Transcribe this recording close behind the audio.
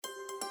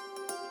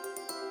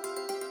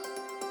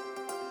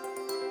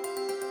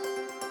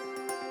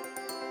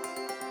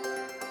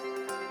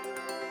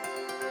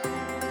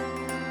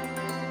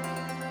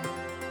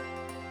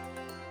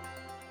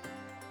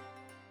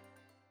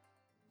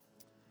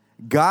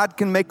God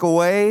can make a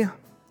way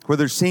where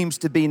there seems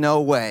to be no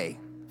way.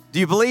 Do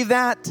you believe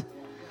that?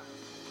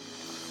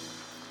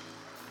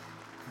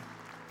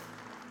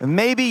 And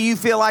maybe you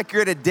feel like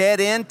you're at a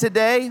dead end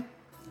today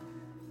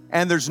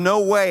and there's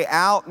no way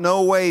out,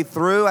 no way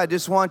through. I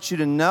just want you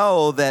to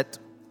know that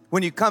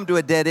when you come to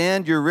a dead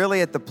end, you're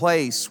really at the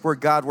place where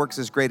God works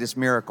His greatest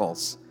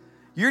miracles.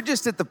 You're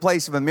just at the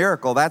place of a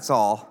miracle, that's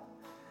all.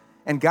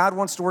 And God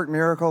wants to work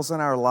miracles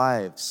in our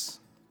lives.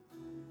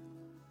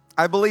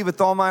 I believe with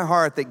all my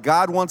heart that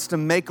God wants to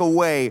make a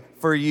way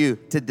for you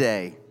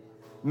today.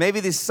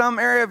 Maybe there's some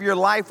area of your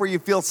life where you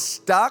feel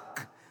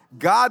stuck.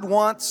 God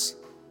wants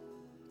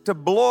to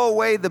blow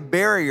away the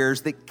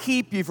barriers that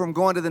keep you from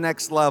going to the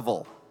next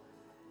level.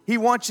 He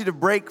wants you to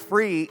break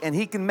free, and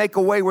He can make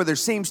a way where there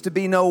seems to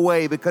be no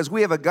way, because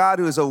we have a God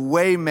who is a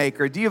way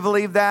maker. Do you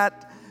believe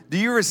that? Do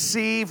you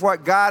receive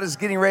what God is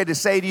getting ready to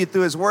say to you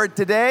through His Word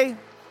today?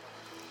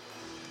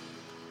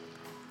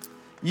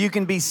 You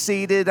can be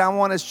seated. I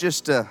want us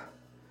just to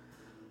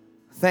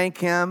thank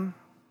Him.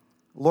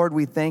 Lord,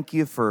 we thank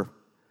You for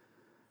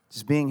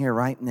just being here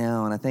right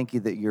now, and I thank You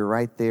that You're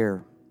right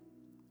there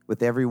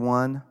with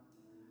everyone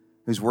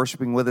who's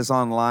worshiping with us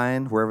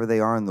online, wherever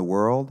they are in the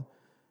world.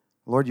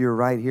 Lord, You're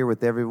right here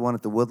with everyone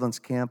at the Woodlands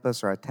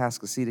campus or at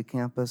Atascocita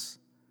campus.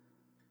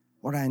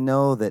 Lord, I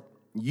know that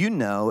You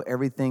know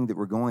everything that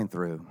we're going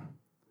through.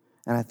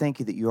 And I thank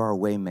You that You are a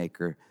way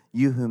maker.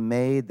 You who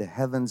made the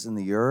heavens and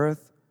the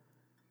earth.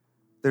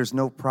 There's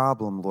no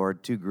problem,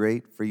 Lord, too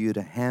great for You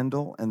to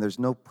handle. And there's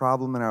no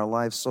problem in our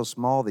lives so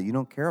small that You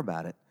don't care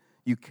about it.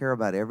 You care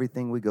about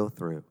everything we go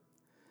through.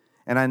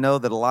 And I know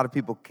that a lot of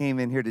people came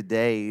in here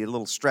today a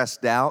little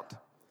stressed out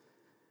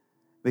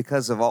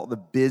because of all the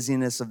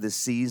busyness of this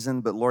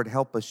season. But Lord,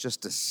 help us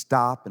just to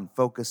stop and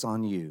focus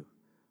on You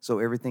so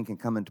everything can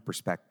come into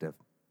perspective.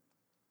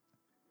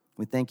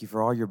 We thank You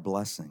for all Your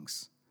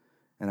blessings.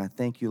 And I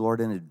thank You, Lord,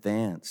 in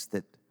advance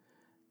that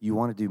You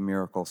want to do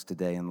miracles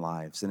today in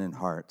lives and in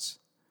hearts,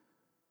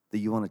 that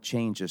You want to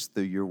change us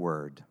through Your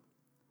Word.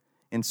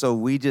 And so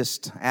we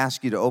just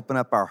ask You to open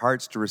up our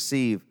hearts to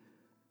receive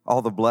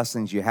all the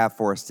blessings You have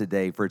for us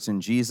today. For it's in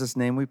Jesus'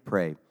 name we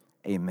pray.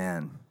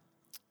 Amen.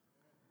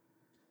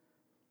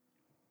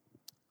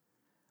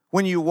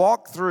 When you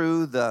walk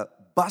through the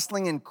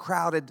bustling and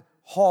crowded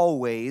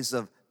hallways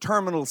of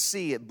Terminal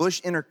C at Bush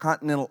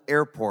Intercontinental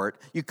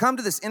Airport, you come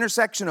to this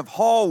intersection of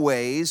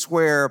hallways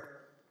where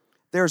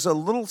there's a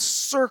little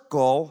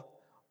circle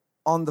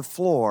on the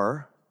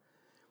floor,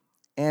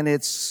 and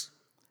it's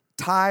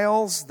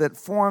tiles that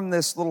form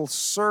this little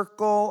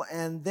circle,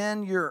 and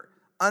then you're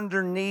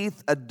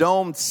underneath a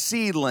domed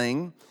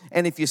ceiling.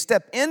 And if you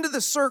step into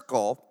the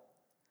circle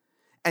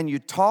and you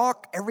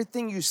talk,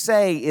 everything you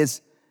say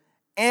is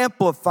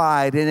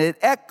amplified and it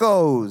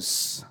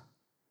echoes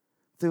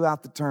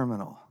throughout the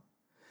terminal.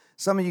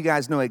 Some of you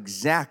guys know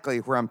exactly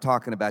where I'm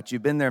talking about.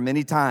 You've been there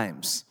many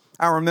times.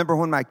 I remember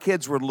when my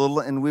kids were little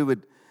and we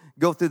would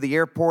go through the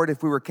airport.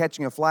 If we were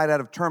catching a flight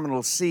out of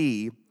Terminal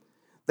C,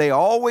 they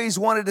always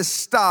wanted to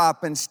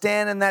stop and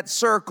stand in that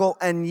circle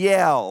and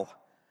yell,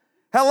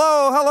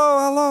 "Hello, hello,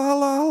 hello,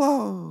 hello,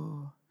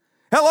 hello.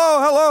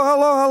 Hello, hello,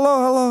 hello,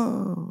 hello,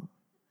 hello."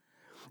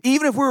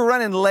 Even if we were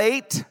running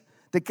late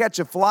to catch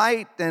a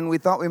flight and we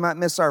thought we might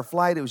miss our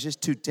flight, it was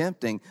just too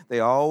tempting.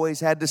 They always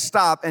had to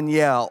stop and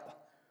yell.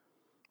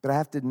 But I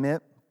have to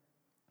admit,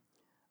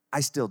 I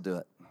still do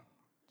it.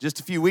 Just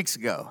a few weeks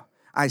ago,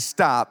 I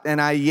stopped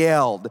and I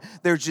yelled.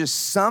 There's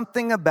just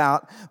something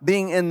about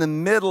being in the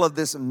middle of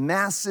this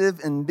massive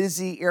and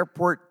busy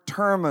airport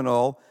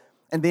terminal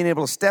and being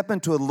able to step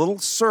into a little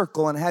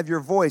circle and have your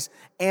voice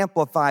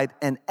amplified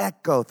and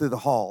echo through the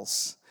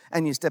halls.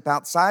 And you step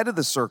outside of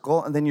the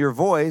circle, and then your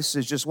voice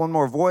is just one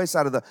more voice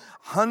out of the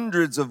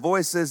hundreds of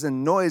voices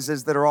and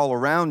noises that are all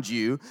around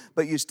you.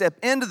 But you step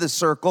into the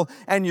circle,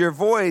 and your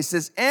voice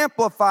is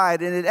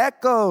amplified, and it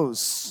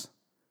echoes.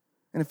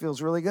 And it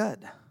feels really good.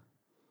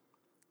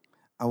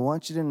 I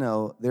want you to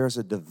know there's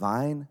a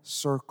divine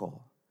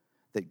circle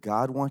that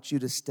God wants you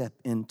to step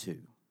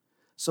into,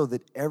 so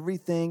that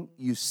everything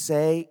you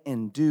say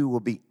and do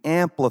will be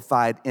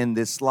amplified in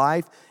this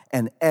life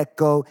and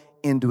echo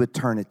into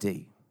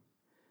eternity.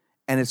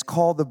 And it's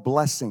called the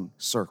blessing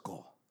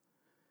circle.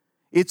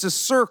 It's a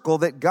circle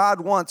that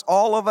God wants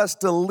all of us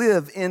to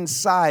live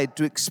inside,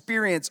 to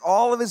experience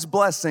all of His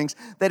blessings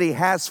that He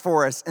has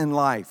for us in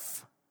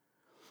life.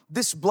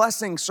 This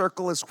blessing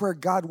circle is where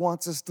God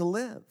wants us to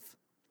live.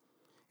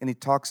 And He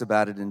talks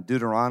about it in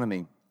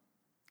Deuteronomy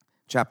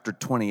chapter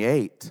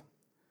 28.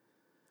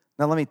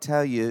 Now, let me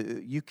tell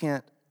you, you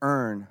can't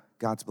earn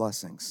God's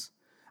blessings.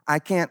 I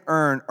can't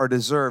earn or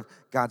deserve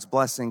God's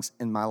blessings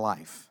in my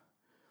life.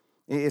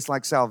 It's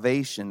like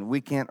salvation.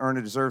 We can't earn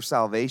or deserve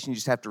salvation. You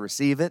just have to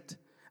receive it.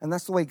 And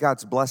that's the way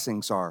God's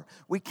blessings are.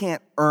 We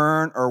can't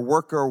earn or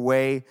work our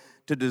way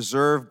to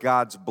deserve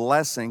God's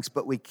blessings,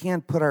 but we can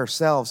put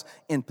ourselves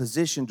in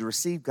position to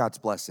receive God's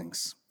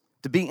blessings,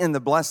 to be in the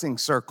blessing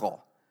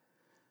circle.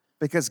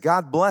 Because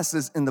God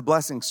blesses in the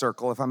blessing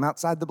circle. If I'm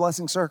outside the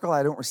blessing circle,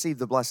 I don't receive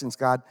the blessings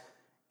God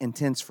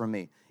intends for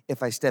me.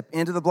 if I step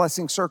into the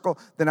blessing circle,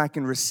 then I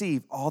can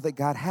receive all that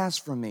God has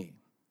for me.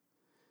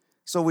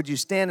 So would you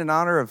stand in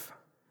honor of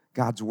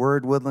God's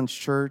Word, Woodlands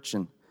Church,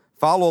 and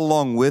follow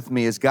along with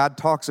me as God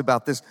talks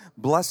about this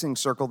blessing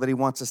circle that He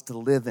wants us to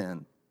live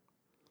in.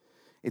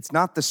 It's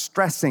not the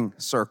stressing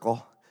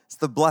circle, it's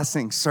the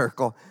blessing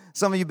circle.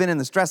 Some of you have been in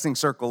the stressing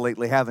circle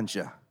lately, haven't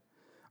you?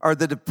 Or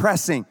the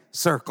depressing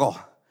circle.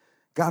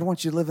 God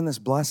wants you to live in this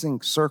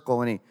blessing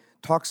circle, and He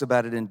talks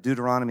about it in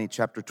Deuteronomy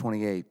chapter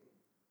 28.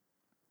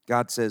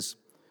 God says,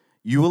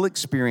 "You will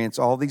experience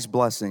all these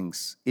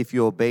blessings if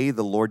you obey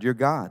the Lord your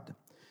God.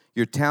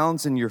 Your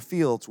towns and your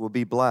fields will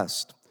be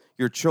blessed.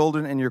 Your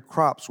children and your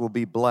crops will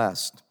be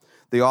blessed.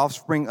 The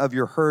offspring of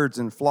your herds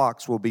and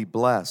flocks will be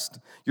blessed.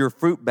 Your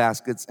fruit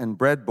baskets and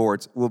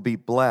breadboards will be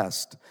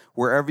blessed.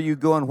 Wherever you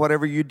go and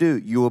whatever you do,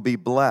 you will be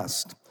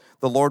blessed.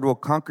 The Lord will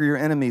conquer your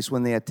enemies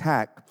when they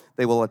attack.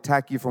 They will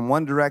attack you from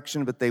one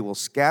direction, but they will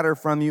scatter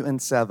from you in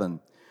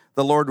seven.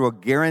 The Lord will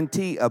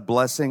guarantee a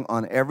blessing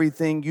on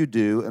everything you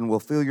do and will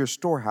fill your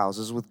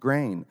storehouses with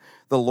grain.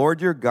 The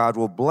Lord your God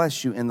will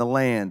bless you in the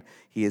land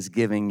He is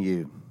giving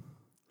you."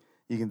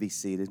 You can be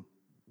seated.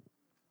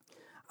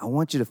 I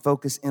want you to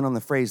focus in on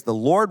the phrase, the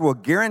Lord will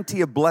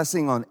guarantee a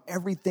blessing on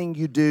everything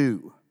you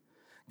do.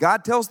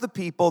 God tells the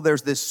people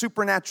there's this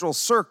supernatural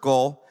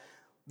circle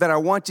that I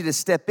want you to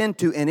step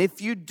into, and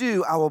if you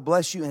do, I will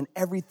bless you in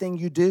everything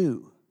you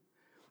do.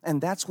 And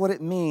that's what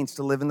it means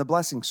to live in the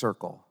blessing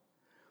circle.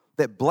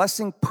 That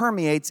blessing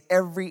permeates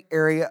every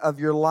area of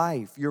your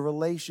life, your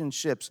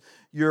relationships,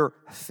 your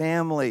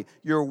family,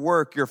 your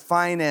work, your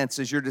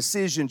finances, your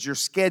decisions, your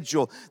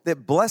schedule.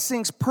 That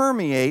blessings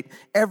permeate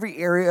every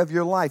area of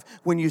your life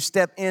when you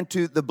step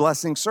into the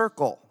blessing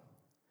circle.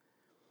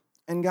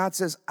 And God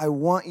says, I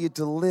want you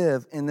to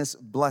live in this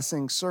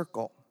blessing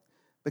circle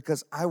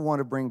because I want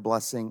to bring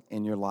blessing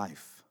in your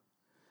life.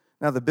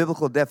 Now, the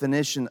biblical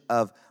definition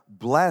of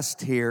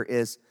blessed here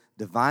is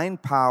divine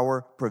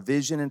power,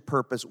 provision, and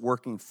purpose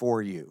working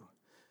for you.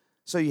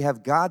 So you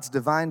have God's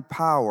divine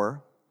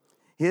power,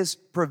 His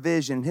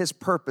provision, His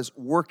purpose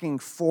working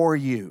for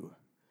you.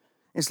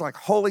 It's like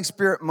Holy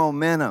Spirit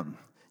momentum.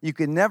 You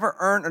can never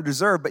earn or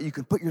deserve, but you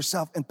can put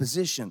yourself in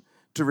position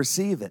to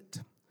receive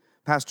it.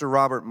 Pastor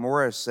Robert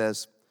Morris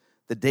says,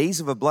 "The days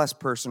of a blessed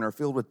person are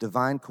filled with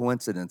divine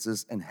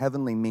coincidences and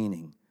heavenly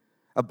meaning.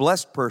 A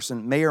blessed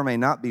person may or may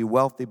not be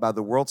wealthy by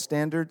the world's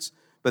standards,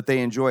 but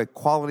they enjoy a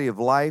quality of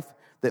life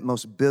that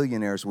most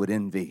billionaires would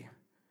envy."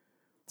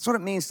 That's what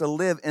it means to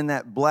live in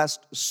that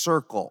blessed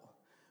circle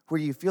where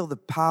you feel the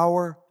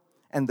power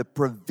and the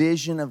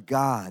provision of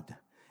God,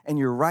 and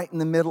you're right in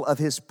the middle of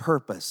His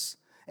purpose,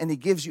 and He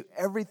gives you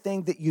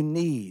everything that you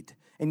need,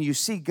 and you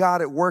see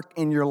God at work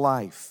in your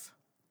life.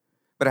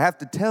 But I have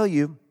to tell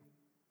you,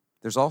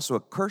 there's also a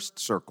cursed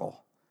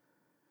circle.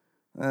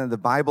 The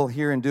Bible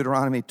here in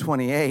Deuteronomy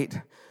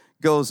 28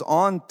 goes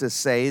on to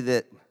say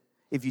that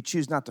if you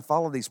choose not to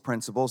follow these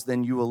principles,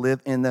 then you will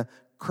live in the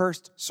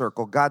cursed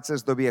circle. God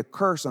says there'll be a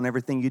curse on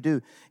everything you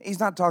do. He's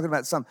not talking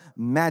about some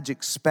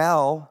magic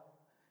spell.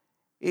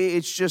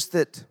 It's just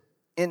that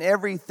in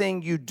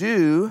everything you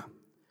do,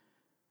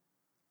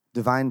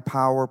 divine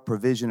power,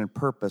 provision, and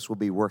purpose will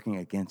be working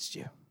against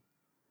you.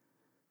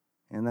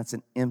 And that's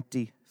an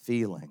empty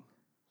feeling.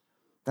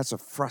 That's a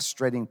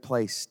frustrating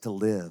place to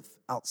live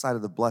outside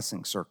of the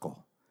blessing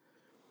circle.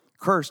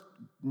 Cursed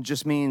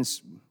just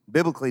means,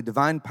 biblically,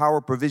 divine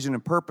power, provision,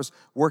 and purpose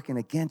working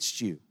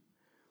against you.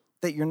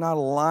 That you're not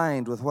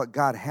aligned with what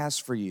God has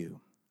for you.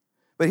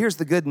 But here's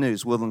the good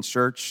news, Woodlands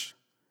Church.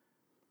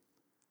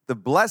 The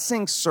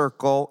blessing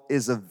circle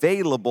is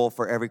available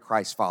for every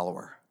Christ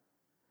follower.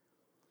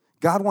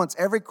 God wants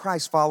every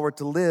Christ follower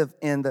to live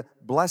in the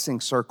blessing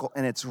circle,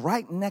 and it's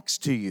right next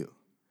to you.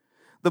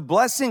 The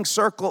blessing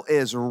circle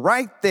is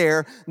right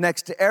there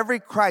next to every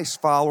Christ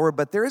follower,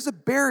 but there is a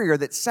barrier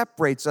that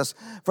separates us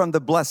from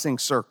the blessing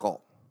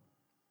circle.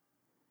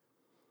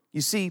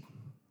 You see,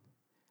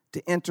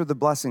 to enter the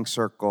blessing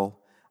circle,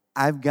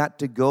 I've got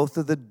to go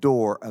through the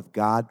door of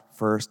God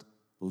first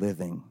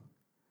living.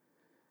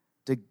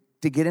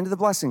 To get into the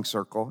blessing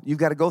circle, you've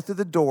got to go through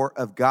the door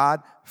of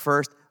God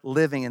first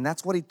living. And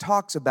that's what He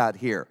talks about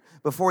here.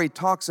 Before He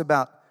talks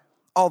about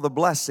all the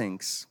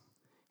blessings,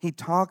 He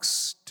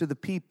talks to the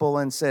people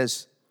and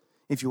says,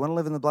 if you want to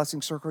live in the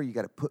blessing circle, you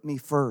got to put me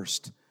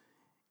first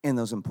in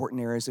those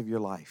important areas of your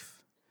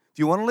life. If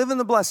you want to live in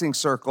the blessing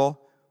circle,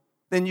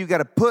 then you got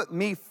to put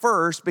me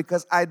first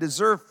because I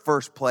deserve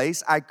first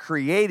place. I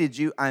created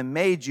you. I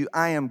made you.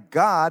 I am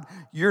God.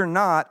 You're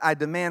not. I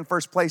demand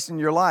first place in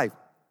your life.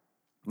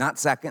 Not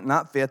second,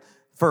 not fifth,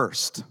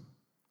 first.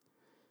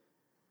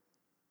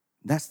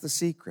 That's the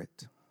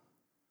secret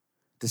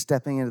to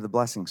stepping into the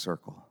blessing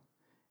circle.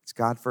 It's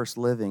God first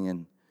living,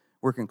 and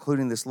we're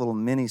concluding this little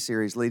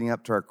mini-series leading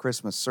up to our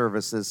Christmas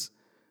services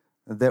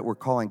that we're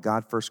calling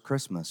God First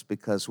Christmas,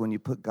 because when you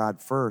put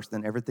God first,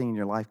 then everything in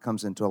your life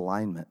comes into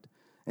alignment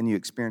and you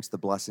experience the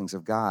blessings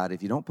of God.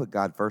 If you don't put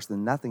God first,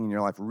 then nothing in your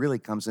life really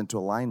comes into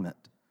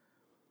alignment.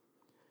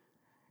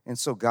 And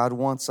so God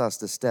wants us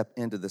to step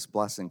into this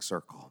blessing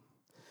circle.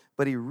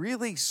 but he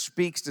really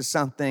speaks to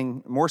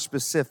something more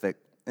specific,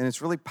 and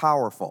it's really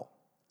powerful.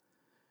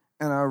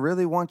 And I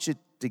really want you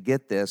to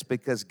get this,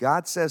 because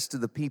God says to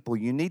the people,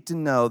 you need to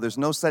know there's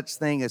no such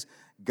thing as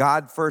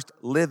God first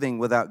living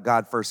without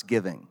God first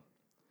giving.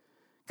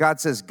 God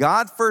says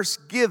God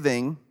first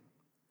giving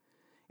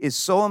is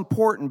so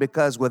important,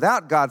 because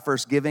without God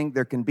first giving,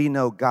 there can be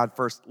no God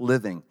first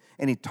living.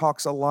 And he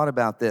talks a lot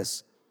about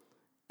this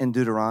in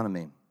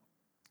Deuteronomy,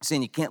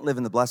 saying you can't live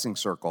in the blessing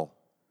circle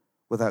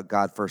without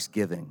God first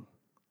giving.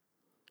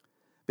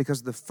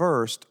 Because the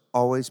first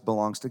always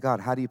belongs to God.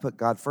 How do you put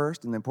God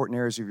first in the important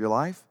areas of your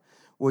life?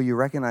 Well, you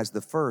recognize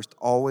the first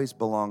always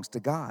belongs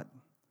to God.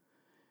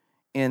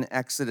 In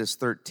Exodus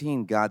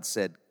 13, God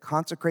said,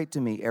 consecrate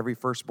to me every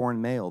firstborn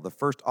male. The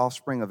first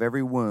offspring of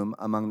every womb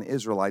among the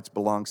Israelites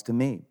belongs to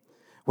me.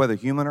 Whether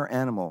human or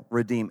animal,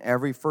 redeem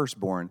every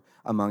firstborn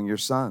among your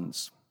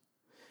sons.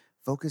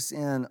 Focus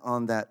in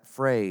on that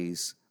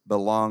phrase,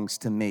 belongs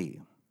to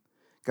me.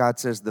 God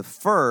says the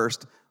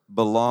first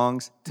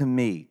belongs to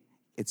me.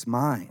 It's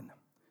mine.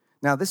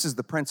 Now, this is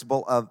the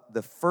principle of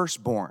the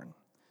firstborn.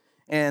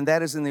 And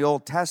that is in the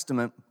Old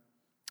Testament.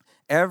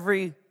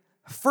 Every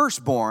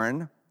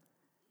firstborn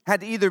had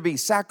to either be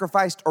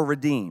sacrificed or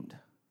redeemed.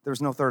 There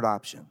was no third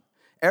option.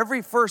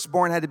 Every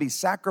firstborn had to be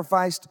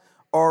sacrificed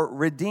or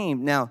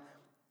redeemed. Now,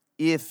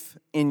 if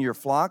in your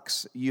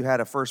flocks you had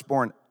a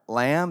firstborn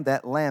lamb,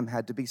 that lamb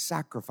had to be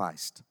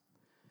sacrificed.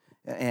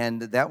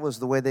 And that was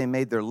the way they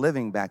made their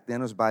living back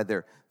then, was by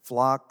their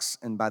flocks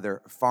and by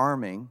their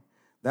farming.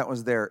 That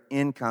was their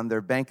income,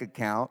 their bank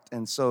account.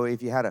 And so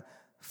if you had a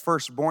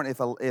firstborn, if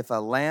a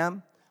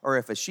lamb or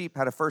if a sheep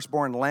had a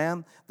firstborn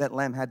lamb, that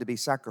lamb had to be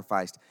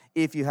sacrificed.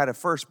 If you had a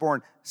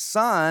firstborn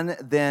son,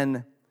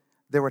 then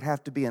there would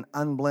have to be an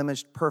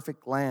unblemished,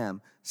 perfect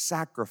lamb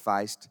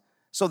sacrificed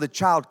so the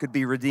child could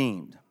be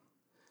redeemed.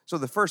 So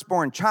the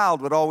firstborn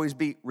child would always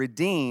be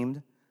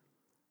redeemed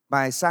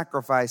by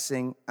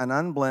sacrificing an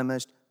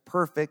unblemished,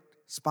 perfect,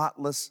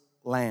 spotless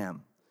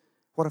lamb.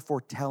 What a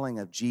foretelling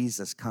of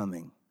Jesus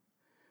coming.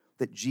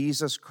 That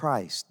Jesus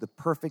Christ, the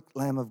perfect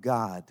Lamb of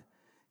God,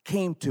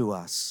 came to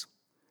us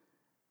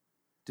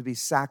to be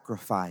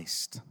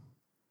sacrificed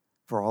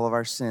for all of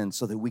our sins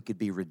so that we could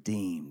be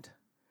redeemed.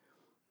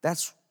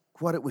 That's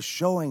what it was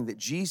showing, that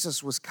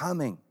Jesus was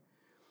coming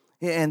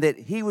and that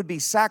he would be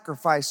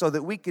sacrificed so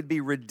that we could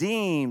be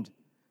redeemed,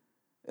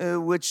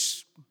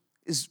 which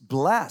is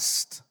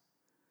blessed,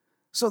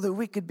 so that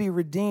we could be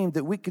redeemed,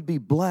 that we could be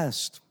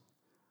blessed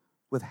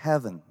with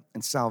heaven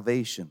and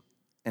salvation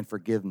and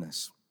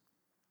forgiveness.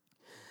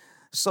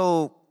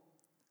 So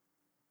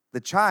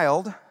the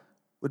child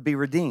would be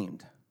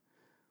redeemed.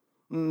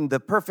 The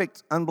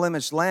perfect,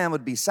 unblemished lamb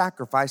would be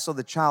sacrificed so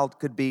the child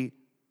could be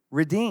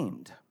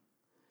redeemed.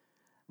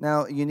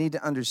 Now, you need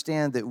to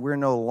understand that we're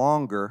no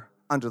longer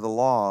under the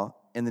law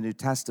in the New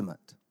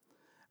Testament.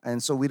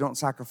 And so we don't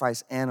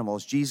sacrifice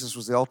animals. Jesus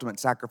was the ultimate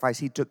sacrifice.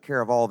 He took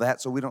care of all that,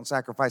 so we don't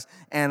sacrifice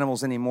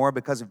animals anymore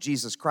because of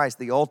Jesus Christ,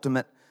 the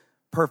ultimate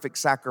perfect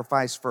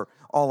sacrifice for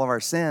all of our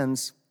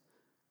sins.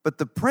 But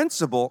the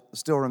principle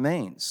still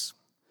remains.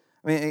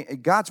 I mean,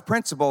 God's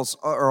principles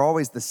are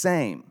always the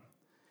same.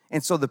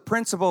 And so the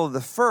principle of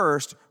the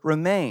first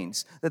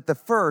remains, that the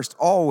first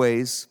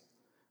always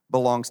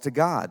belongs to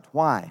God.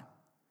 Why?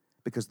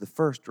 Because the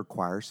first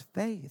requires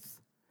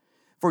faith.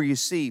 For you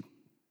see,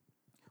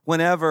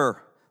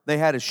 whenever they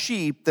had a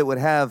sheep that would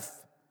have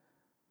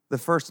the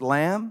first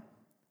lamb,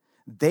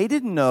 they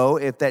didn't know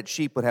if that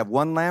sheep would have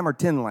 1 lamb or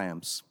 10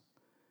 lambs.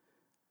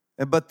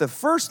 But the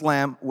first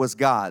lamb was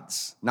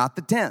God's, not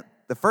the 10th,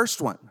 the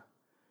first one.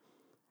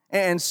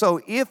 And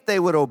so if they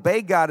would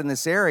obey God in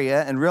this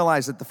area and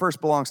realize that the first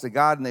belongs to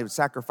God and they would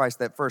sacrifice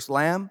that first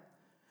lamb,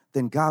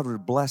 then God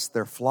would bless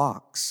their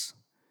flocks.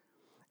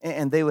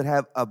 And they would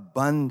have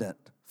abundant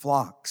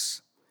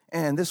flocks.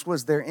 And this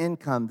was their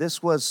income.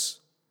 This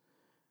was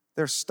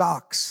their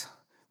stocks.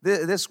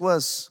 This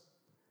was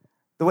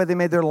the way they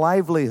made their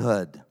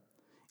livelihood.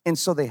 And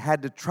so they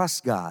had to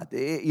trust God.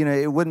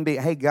 It wouldn't be,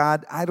 hey,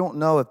 God, I don't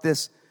know if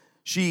this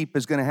sheep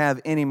is going to have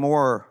any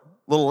more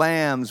little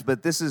lambs,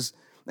 but this is,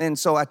 and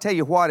so I tell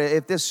you what,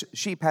 if this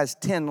sheep has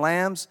 10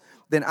 lambs,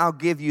 then I'll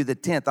give you the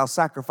 10th. I'll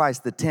sacrifice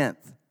the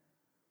 10th.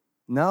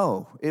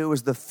 No, it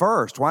was the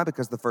first. Why?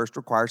 Because the first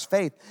requires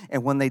faith.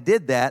 And when they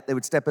did that, they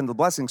would step into the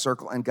blessing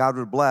circle and God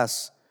would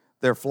bless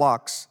their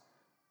flocks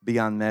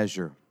beyond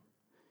measure.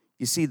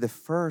 You see, the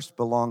first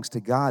belongs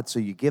to God, so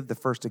you give the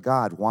first to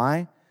God.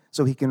 Why?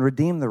 So he can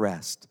redeem the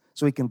rest,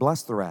 so he can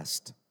bless the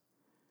rest.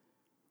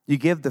 You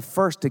give the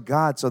first to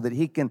God so that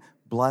he can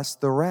bless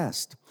the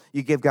rest.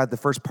 You give God the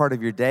first part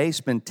of your day,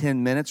 spend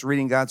 10 minutes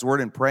reading God's word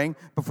and praying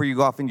before you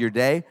go off into your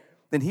day,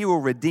 then he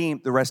will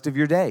redeem the rest of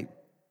your day.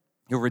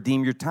 He'll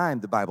redeem your time,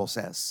 the Bible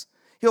says.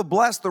 He'll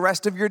bless the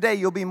rest of your day.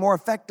 You'll be more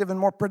effective and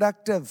more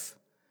productive.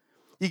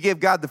 You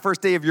give God the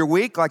first day of your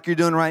week like you're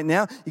doing right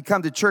now. You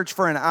come to church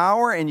for an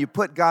hour and you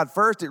put God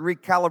first. It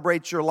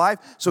recalibrates your life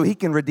so he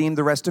can redeem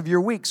the rest of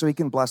your week, so he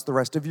can bless the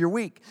rest of your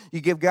week. You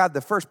give God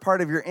the first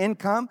part of your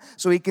income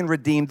so he can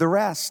redeem the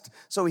rest,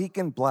 so he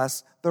can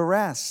bless the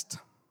rest.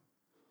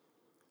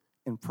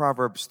 In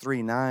Proverbs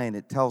 3:9,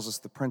 it tells us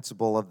the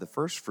principle of the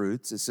first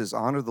fruits. It says,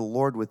 honor the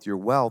Lord with your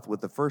wealth,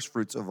 with the first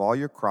fruits of all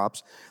your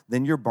crops.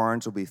 Then your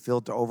barns will be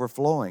filled to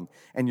overflowing,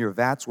 and your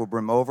vats will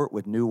brim over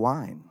with new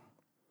wine.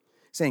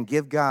 Saying,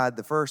 give God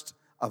the first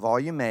of all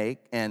you make,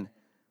 and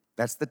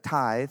that's the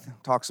tithe.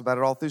 Talks about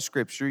it all through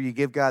Scripture. You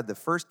give God the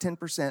first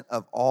 10%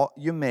 of all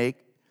you make,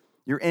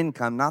 your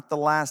income, not the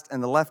last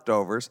and the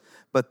leftovers,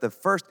 but the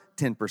first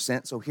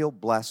 10%, so He'll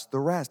bless the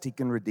rest. He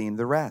can redeem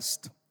the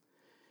rest.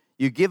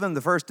 You give Him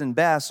the first and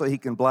best so He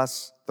can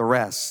bless the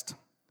rest.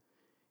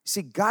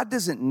 See, God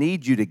doesn't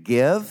need you to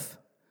give,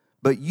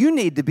 but you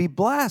need to be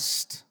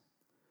blessed.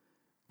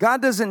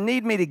 God doesn't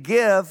need me to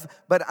give,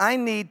 but I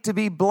need to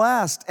be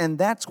blessed. And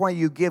that's why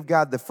you give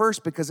God the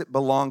first, because it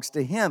belongs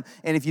to Him.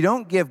 And if you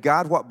don't give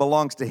God what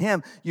belongs to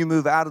Him, you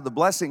move out of the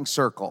blessing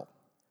circle.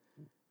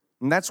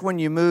 And that's when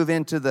you move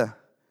into the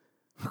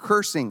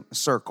cursing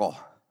circle.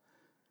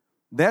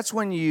 That's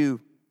when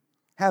you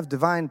have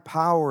divine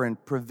power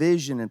and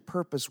provision and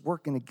purpose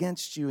working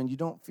against you, and you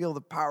don't feel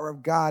the power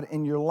of God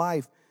in your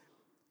life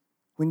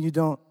when you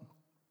don't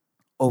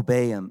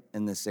obey Him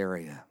in this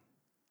area.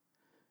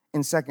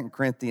 In 2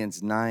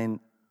 Corinthians 9,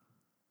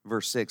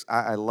 verse 6,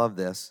 I love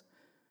this.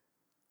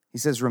 He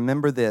says,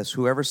 remember this,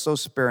 whoever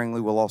sows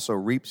sparingly will also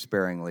reap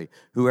sparingly.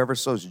 Whoever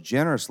sows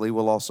generously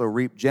will also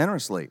reap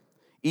generously.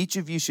 Each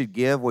of you should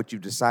give what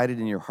you've decided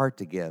in your heart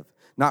to give,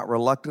 not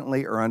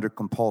reluctantly or under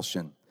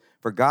compulsion.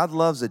 For God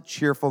loves a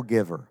cheerful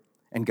giver,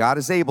 and God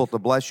is able to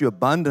bless you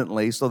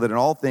abundantly so that in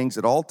all things,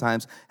 at all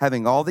times,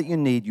 having all that you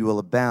need, you will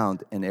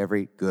abound in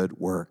every good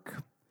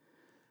work.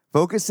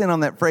 Focus in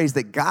on that phrase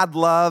that God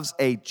loves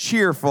a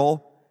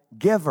cheerful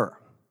giver.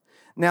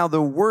 Now,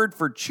 the word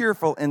for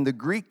cheerful in the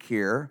Greek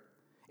here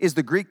is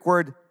the Greek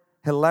word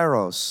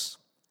hilaros,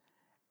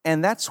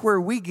 and that's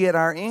where we get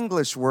our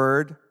English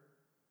word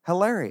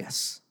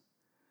hilarious.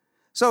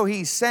 So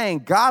he's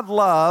saying God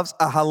loves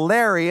a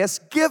hilarious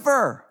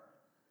giver,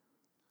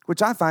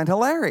 which I find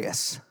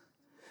hilarious.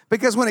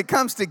 Because when it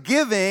comes to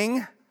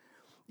giving,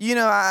 you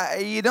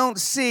don't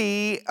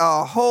see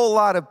a whole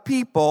lot of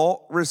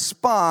people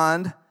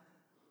respond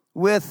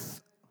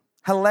with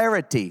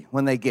hilarity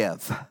when they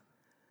give.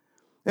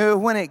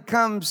 When it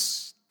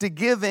comes to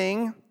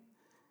giving,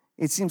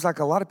 it seems like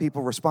a lot of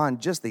people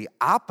respond just the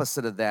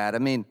opposite of that. I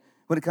mean,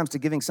 when it comes to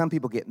giving, some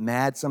people get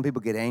mad, some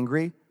people get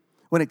angry.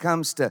 When it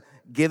comes to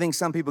giving,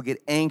 some people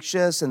get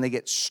anxious and they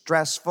get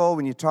stressful.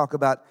 When you talk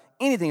about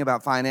anything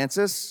about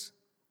finances,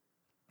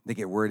 they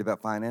get worried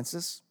about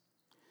finances.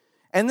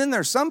 And then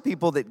there's some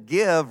people that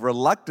give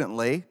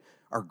reluctantly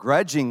or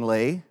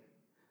grudgingly,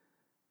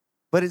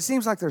 but it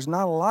seems like there's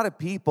not a lot of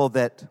people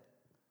that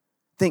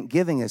think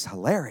giving is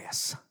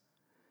hilarious,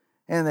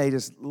 and they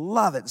just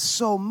love it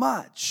so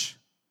much.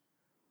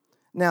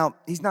 Now,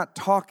 he's not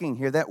talking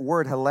here, that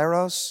word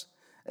hilaros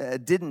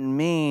didn't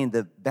mean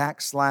the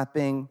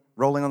backslapping,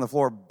 rolling on the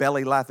floor,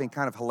 belly laughing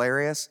kind of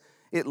hilarious.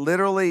 It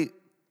literally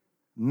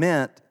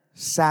meant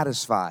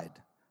satisfied,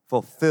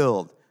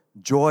 fulfilled,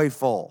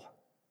 joyful.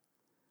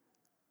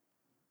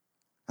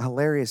 A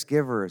hilarious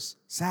giver is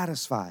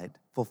satisfied,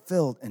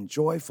 fulfilled, and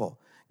joyful.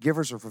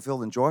 Givers are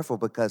fulfilled and joyful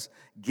because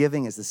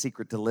giving is the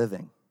secret to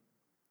living.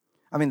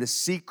 I mean, the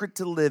secret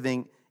to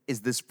living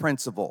is this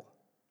principle,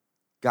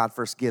 God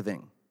first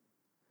giving.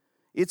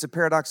 It's a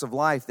paradox of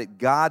life that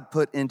God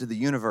put into the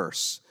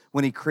universe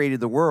when He created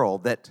the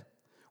world, that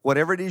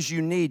whatever it is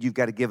you need, you've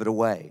got to give it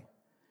away.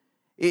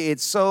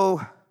 It's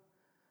so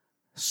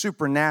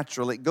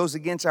supernatural. It goes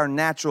against our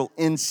natural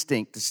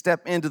instinct to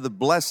step into the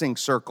blessing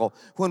circle.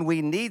 When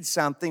we need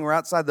something, we're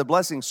outside the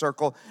blessing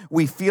circle,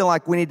 we feel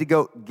like we need to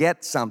go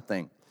get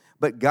something.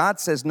 But God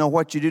says, no,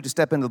 what you do to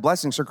step into the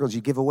blessing circle is you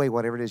give away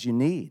whatever it is you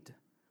need.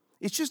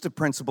 It's just a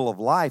principle of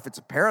life. It's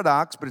a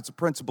paradox, but it's a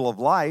principle of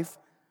life.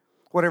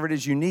 Whatever it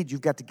is you need,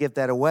 you've got to give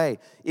that away.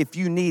 If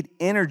you need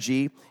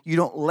energy, you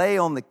don't lay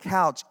on the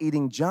couch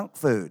eating junk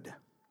food.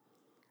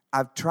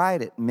 I've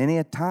tried it many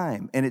a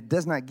time, and it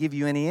does not give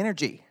you any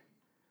energy.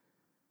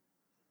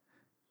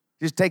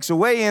 It just takes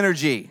away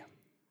energy.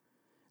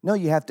 No,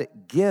 you have to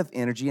give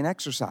energy and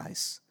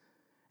exercise.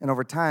 And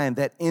over time,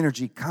 that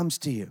energy comes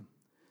to you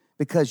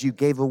because you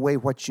gave away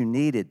what you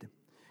needed.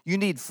 You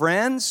need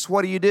friends,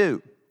 what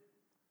do?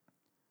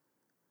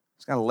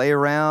 Just kind of lay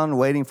around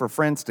waiting for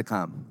friends to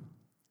come.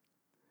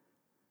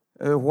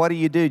 What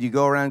do? Do you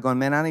go around going,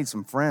 man, I need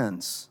some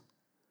friends?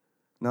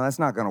 No, that's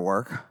not going to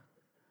work.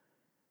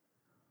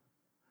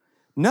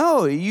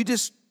 No, you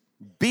just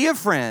be a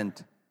friend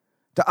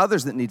to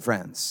others that need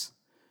friends.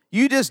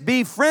 You just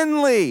be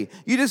friendly.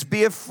 You just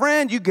be a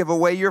friend. You give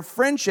away your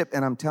friendship.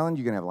 And I'm telling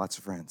you, you're going to have lots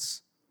of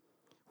friends.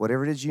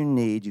 Whatever it is you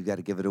need, you've got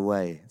to give it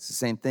away. It's the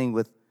same thing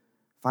with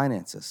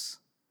finances.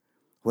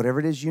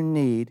 Whatever it is you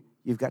need,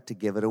 you've got to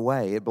give it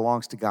away. It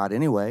belongs to God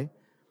anyway,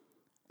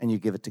 and you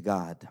give it to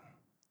God.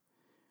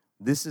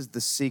 This is the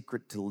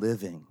secret to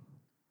living.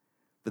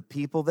 The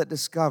people that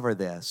discover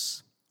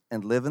this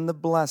and live in the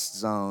blessed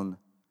zone,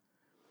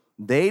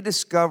 they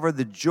discover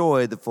the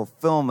joy, the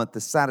fulfillment,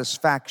 the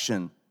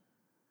satisfaction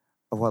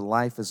of what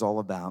life is all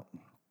about.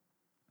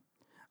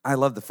 I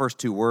love the first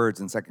two words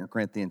in 2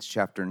 Corinthians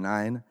chapter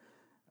 9.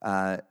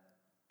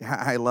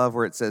 I love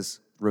where it says,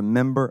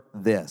 remember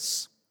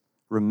this.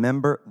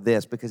 Remember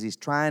this, because he's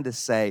trying to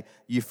say,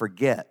 you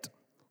forget.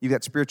 You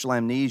got spiritual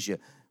amnesia.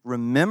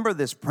 Remember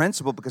this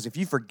principle, because if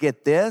you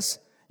forget this,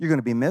 you're going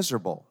to be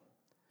miserable.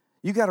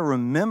 You got to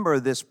remember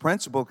this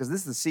principle, because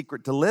this is the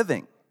secret to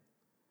living.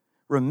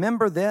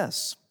 Remember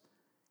this.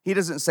 He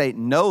doesn't say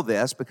know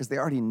this, because they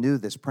already knew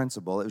this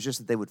principle. It was just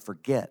that they would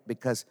forget,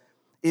 because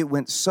it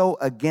went so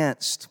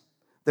against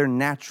their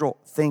natural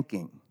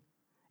thinking.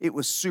 It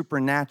was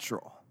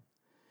supernatural.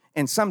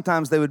 And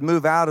sometimes they would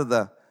move out of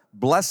the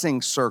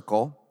blessing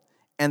circle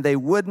and they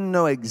wouldn't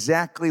know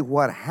exactly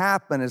what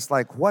happened. It's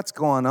like, what's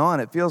going on?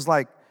 It feels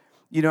like,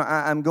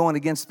 I'm going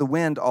against the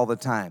wind all the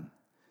time.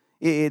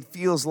 It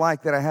feels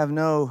like that I have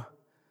no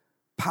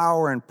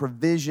power and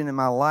provision in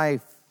my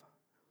life,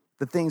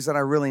 the things that I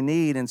really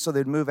need. And so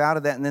they'd move out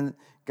of that. And then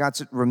God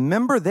said,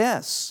 remember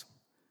this.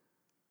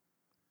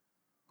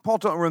 Paul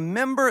told,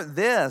 remember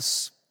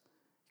this,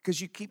 because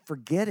you keep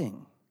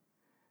forgetting.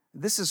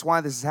 This is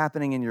why this is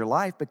happening in your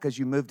life, because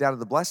you moved out of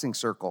the blessing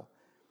circle.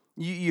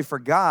 You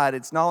forgot.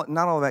 It's not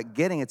all about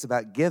getting, it's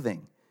about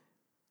giving.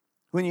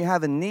 When you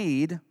have a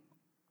need,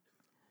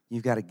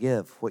 you've got to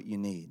give what you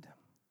need.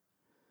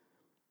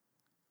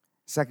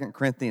 2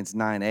 Corinthians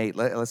 9:8,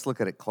 let's look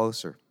at it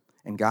closer.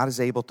 And God is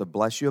able to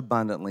bless you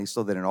abundantly,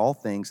 so that in all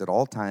things, at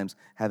all times,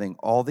 having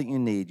all that you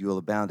need, you will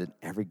abound in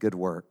every good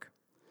work.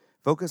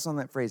 Focus on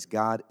that phrase,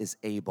 God is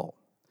able.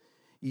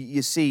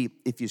 You see,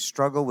 if you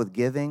struggle with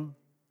giving,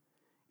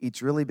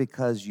 it's really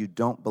because you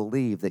don't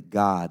believe that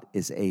God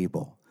is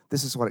able.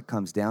 This is what it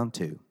comes down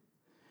to.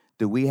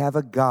 Do we have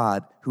a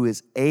God who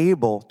is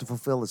able to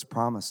fulfill his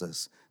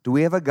promises? Do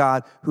we have a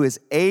God who is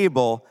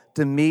able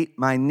to meet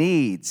my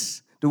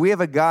needs? Do we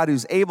have a God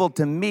who's able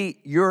to meet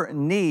your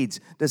needs?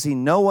 Does he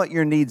know what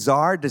your needs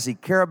are? Does he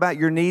care about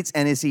your needs?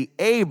 And is he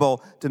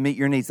able to meet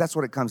your needs? That's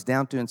what it comes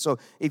down to. And so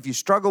if you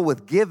struggle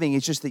with giving,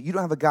 it's just that you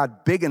don't have a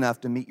God big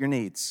enough to meet your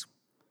needs.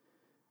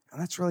 And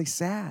that's really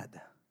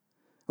sad.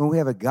 When we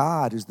have a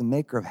God who's the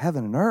maker of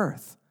heaven and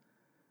earth.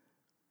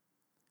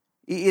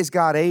 Is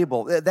God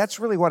able? That's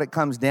really what it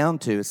comes down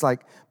to. It's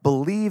like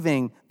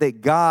believing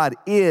that God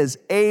is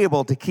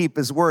able to keep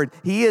his word.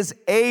 He is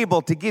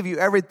able to give you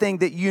everything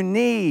that you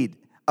need.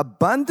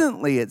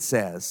 Abundantly, it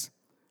says.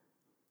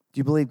 Do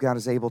you believe God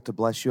is able to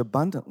bless you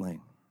abundantly?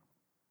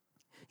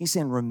 He's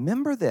saying,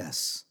 remember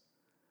this.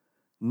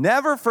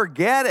 Never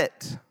forget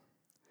it.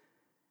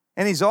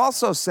 And he's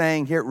also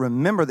saying here,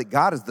 remember that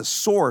God is the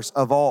source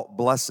of all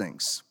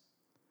blessings.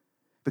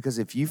 Because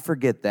if you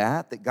forget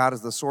that God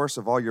is the source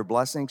of all your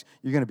blessings,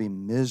 you're going to be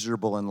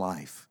miserable in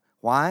life.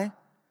 Why?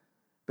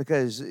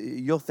 Because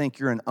you'll think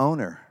you're an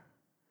owner.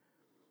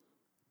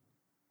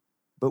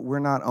 But we're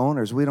not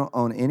owners. We don't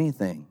own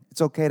anything.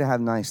 It's okay to have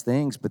nice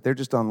things, but they're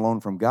just on loan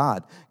from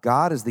God.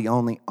 God is the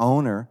only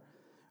owner.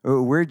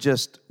 We're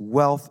just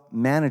wealth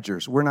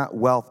managers. We're not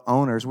wealth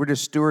owners. We're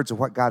just stewards of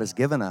what God has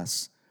given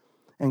us.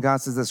 And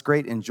God says, that's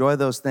great. Enjoy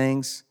those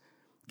things.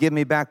 Give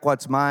me back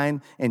what's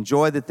mine.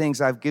 Enjoy the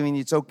things I've given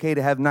you. It's okay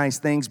to have nice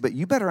things, but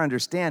you better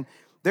understand,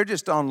 they're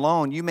just on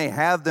loan. You may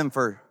have them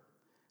for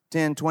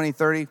 10, 20,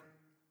 30,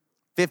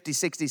 50,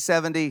 60,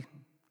 70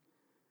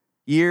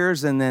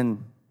 years, and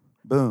then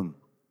boom,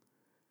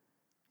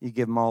 you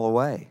give them all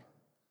away.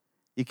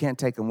 You can't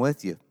take them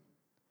with you.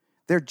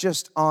 They're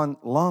just on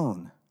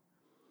loan.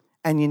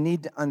 And you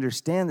need to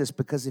understand this,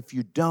 because if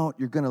you don't,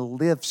 you're going to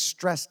live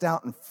stressed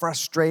out and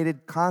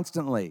frustrated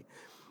constantly.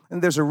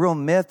 And there's a real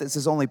myth that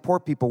says only poor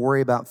people worry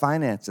about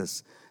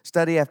finances.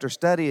 Study after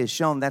study has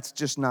shown that's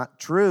just not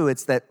true.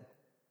 It's that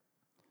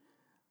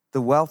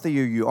the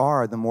wealthier you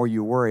are, the more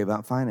you worry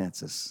about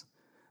finances.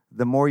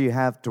 The more you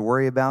have to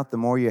worry about, the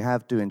more you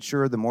have to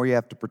insure, the more you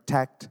have to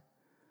protect,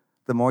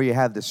 the more you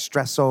have to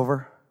stress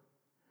over.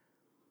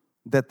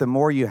 That the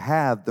more you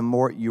have, the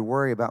more you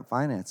worry about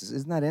finances.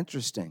 Isn't that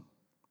interesting?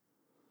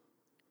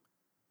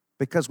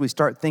 Because we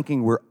start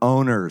thinking we're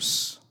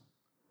owners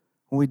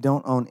when we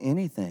don't own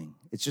anything.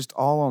 It's just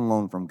all on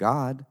loan from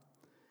God.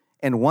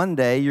 And one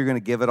day you're going to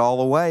give it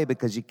all away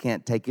because you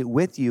can't take it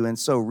with you. And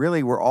so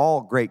really we're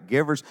all great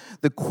givers.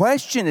 The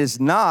question is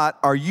not,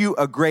 are you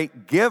a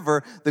great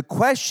giver? The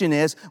question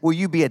is, will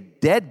you be a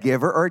dead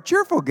giver or a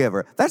cheerful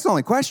giver? That's the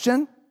only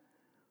question.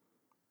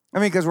 I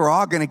mean, because we're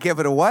all going to give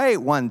it away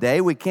one day.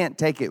 We can't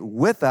take it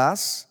with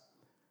us.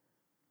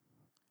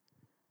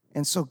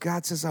 And so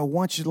God says, I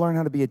want you to learn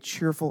how to be a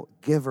cheerful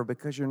giver,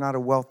 because you're not a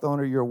wealth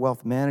owner, you're a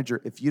wealth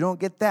manager. If you don't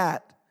get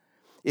that,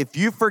 if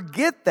you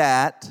forget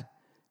that,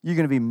 you're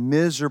going to be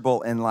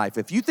miserable in life.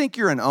 If you think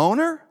you're an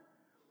owner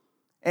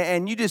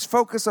and you just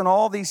focus on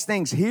all these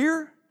things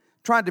here,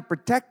 trying to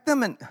protect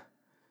them, and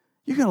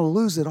you're going to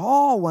lose it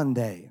all one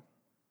day.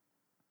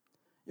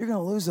 You're going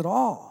to lose it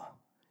all.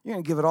 You're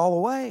going to give it all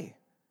away.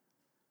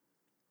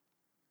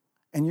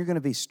 And you're going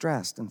to be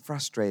stressed and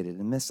frustrated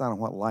and miss out on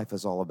what life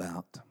is all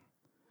about.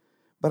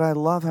 But I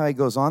love how he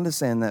goes on to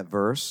say in that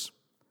verse,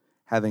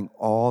 having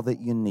all that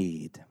you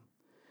need,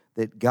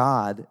 that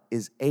God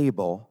is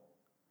able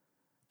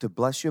to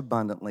bless you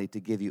abundantly, to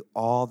give you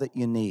all that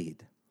you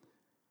need.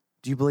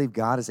 Do you believe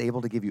God is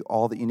able to give you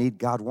all that you need?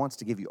 God wants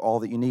to give you all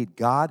that you need.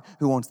 God,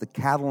 who owns the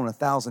cattle on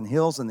 1,000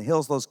 hills and the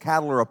hills those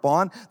cattle are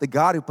upon, the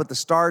God who put the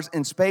stars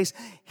in space,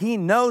 He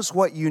knows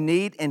what you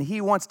need and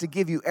He wants to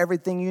give you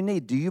everything you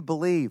need. Do you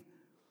believe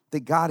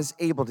that God is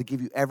able to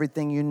give you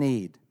everything you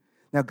need?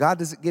 Now, God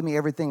doesn't give me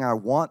everything I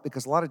want,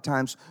 because a lot of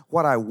times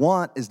what I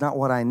want is not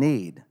what I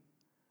need.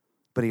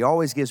 But He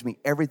always gives me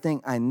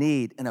everything I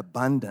need in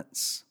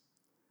abundance.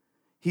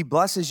 He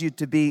blesses you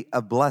to be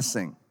a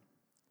blessing.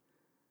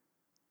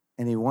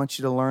 And He wants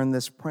you to learn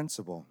this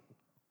principle.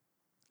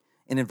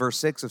 And in verse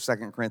 6 of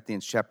 2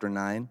 Corinthians chapter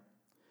 9,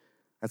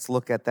 let's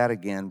look at that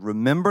again.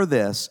 Remember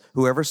this,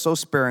 whoever sows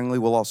sparingly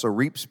will also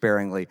reap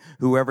sparingly.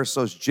 Whoever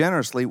sows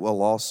generously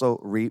will also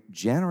reap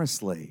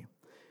generously.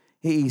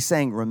 He's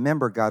saying,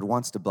 remember, God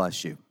wants to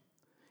bless you.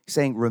 He's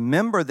saying,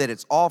 remember that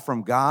it's all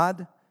from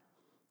God.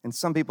 And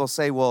some people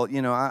say, well,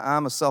 you know,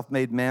 I'm a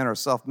self-made man or a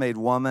self-made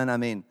woman. I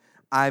mean,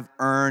 I've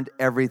earned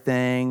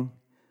everything.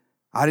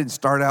 I didn't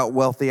start out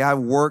wealthy. I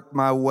worked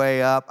my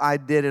way up. I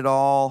did it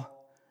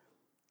all.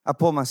 I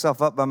pulled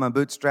myself up by my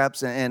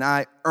bootstraps and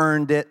I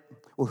earned it.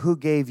 Well, who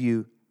gave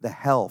you the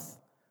health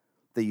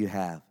that you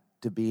have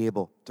to be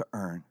able to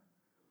earn?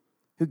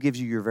 Who gives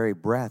you your very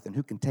breath and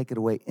who can take it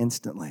away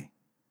instantly?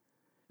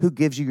 Who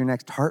gives you your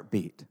next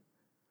heartbeat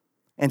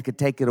and could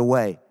take it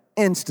away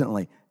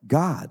instantly?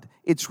 God.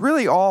 It's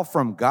really all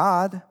from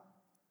God.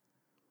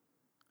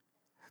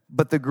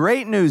 But the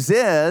great news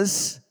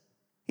is,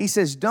 He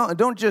says,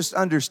 don't just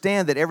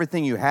understand that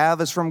everything you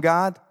have is from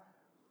God.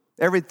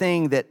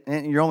 Everything that,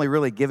 and you're only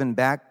really giving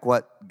back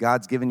what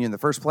God's given you in the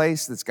first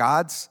place, that's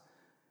God's.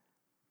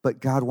 But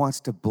God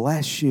wants to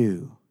bless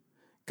you.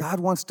 God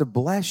wants to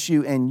bless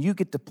you, and you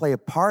get to play a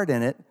part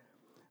in it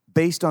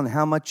based on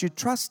how much you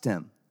trust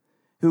Him.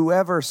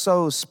 Whoever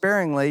sows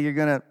sparingly, you're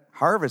going to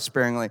harvest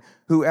sparingly.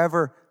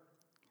 Whoever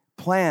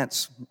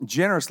plants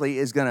generously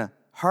is going to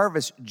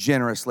harvest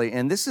generously.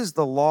 And this is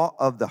the law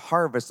of the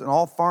harvest, and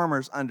all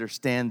farmers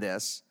understand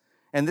this.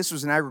 And this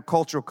was an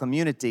agricultural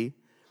community,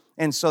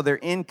 and so their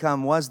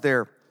income was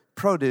their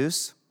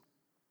produce.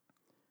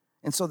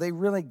 And so they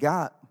really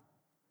got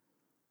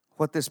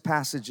what this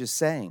passage is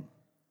saying.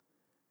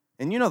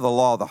 And you know the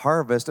law of the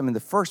harvest. I mean, the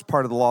first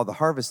part of the law of the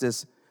harvest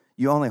is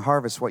you only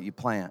harvest what you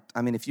plant.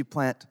 I mean, if you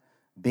plant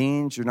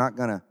beans, you're not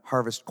going to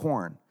harvest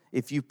corn.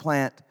 If you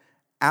plant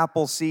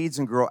apple seeds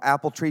and grow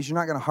apple trees, you're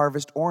not going to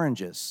harvest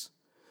oranges.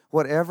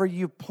 Whatever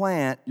you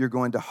plant, you're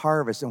going to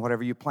harvest, and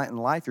whatever you plant in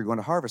life, you're going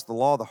to harvest. The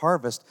law of the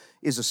harvest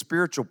is a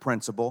spiritual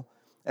principle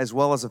as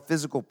well as a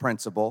physical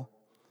principle.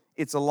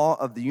 It's a law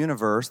of the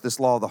universe, this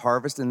law of the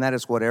harvest, and that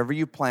is whatever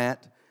you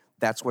plant,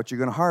 that's what you're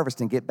going to harvest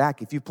and get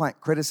back. If you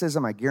plant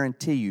criticism, I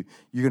guarantee you,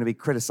 you're going to be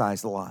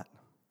criticized a lot.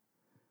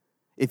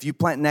 If you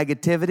plant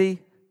negativity,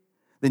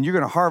 then you're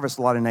going to harvest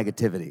a lot of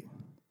negativity.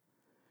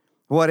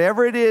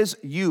 Whatever it is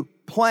you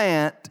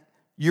plant,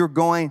 you're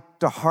going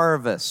to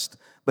harvest.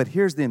 But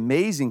here's the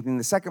amazing thing.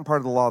 The second part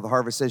of the law of the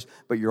harvest says,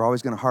 but you're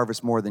always going to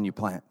harvest more than you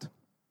plant.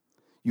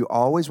 You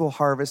always will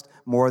harvest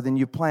more than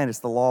you plant. It's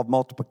the law of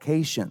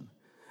multiplication.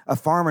 A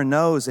farmer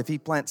knows if he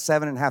plants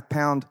 7.5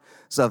 pounds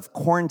of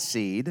corn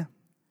seed,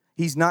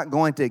 he's not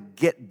going to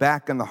get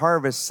back in the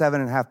harvest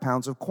 7.5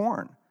 pounds of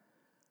corn.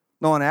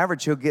 No, on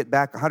average, he'll get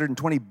back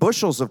 120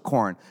 bushels of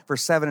corn for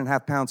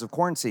 7.5 pounds of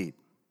corn seed.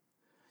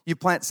 You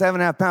plant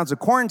 7.5 pounds of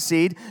corn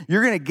seed,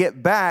 you're going to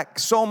get back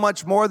so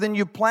much more than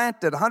you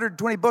planted,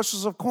 120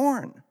 bushels of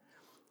corn.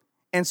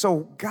 And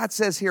so God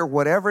says here,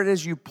 whatever it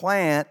is you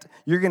plant,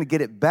 you're going to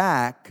get it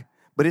back,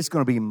 but it's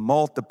going to be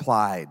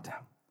multiplied,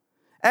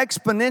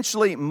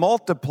 exponentially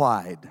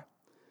multiplied.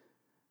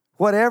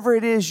 Whatever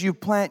it is you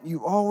plant,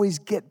 you always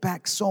get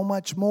back so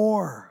much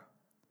more.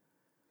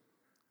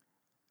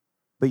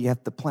 But you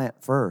have to plant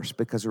first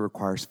because it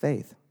requires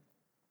faith.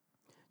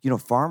 You know,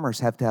 farmers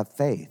have to have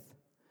faith.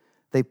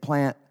 They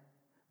plant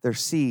their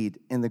seed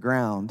in the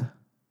ground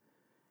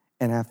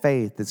and have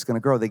faith that's going to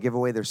grow. They give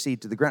away their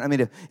seed to the ground. I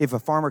mean, if a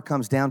farmer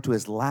comes down to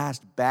his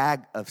last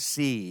bag of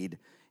seed,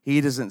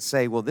 he doesn't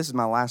say, well, this is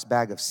my last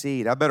bag of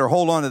seed. I better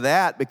hold on to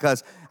that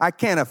because I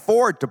can't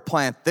afford to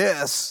plant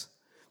this.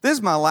 This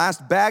is my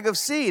last bag of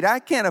seed. I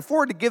can't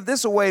afford to give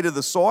this away to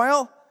the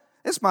soil.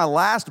 This is my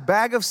last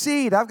bag of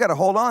seed. I've got to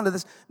hold on to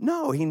this.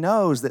 No, he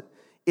knows that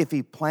if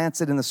he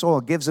plants it in the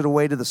soil, gives it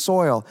away to the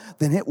soil,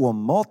 then it will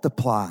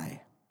multiply.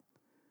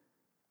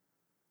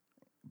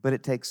 But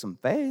it takes some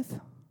faith.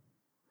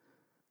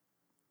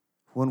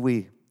 When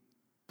we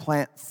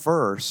plant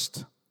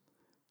first,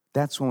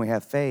 that's when we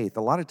have faith.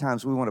 A lot of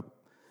times we want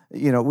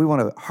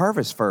to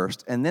harvest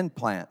first and then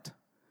plant.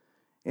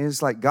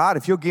 It's like, God,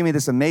 if you'll give me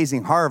this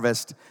amazing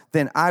harvest,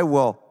 then I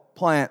will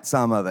plant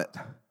some of it.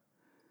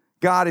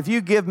 God, if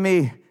you give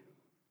me,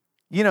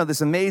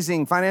 this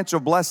amazing financial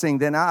blessing,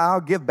 then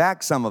I'll give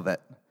back some of it.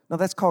 No,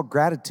 that's called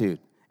gratitude.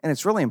 And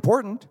it's really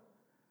important.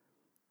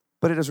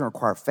 But it doesn't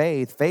require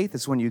faith. Faith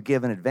is when you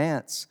give in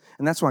advance.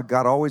 And that's why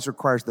God always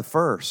requires the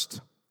first.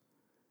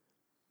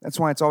 That's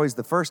why it's always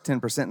the first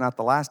 10%, not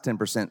the last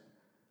 10%.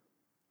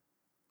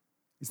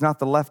 It's not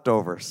the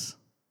leftovers.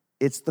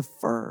 It's the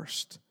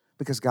first,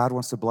 because God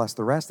wants to bless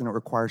the rest, and it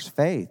requires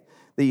faith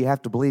that you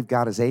have to believe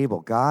God is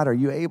able. God, are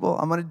you able?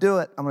 I'm going to do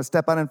it. I'm going to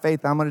step out in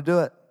faith. I'm going to do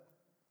it.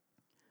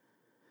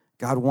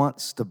 God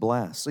wants to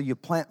bless. So you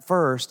plant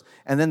first,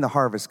 and then the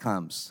harvest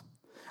comes.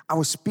 I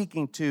was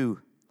speaking to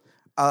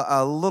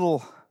a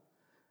little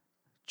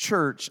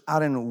church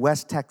out in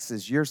West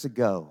Texas years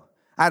ago.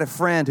 I had a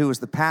friend who was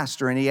the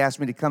pastor, and he asked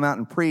me to come out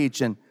and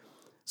preach. And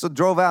so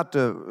drove out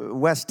to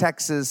West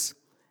Texas,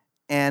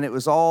 and it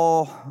was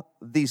all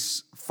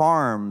these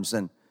farms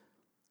and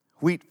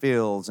wheat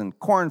fields and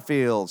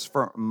cornfields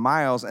for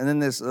miles, and then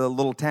this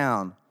little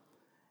town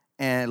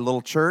and a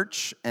little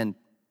church. And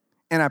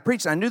I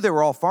preached. I knew they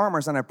were all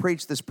farmers, and I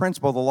preached this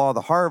principle of the law of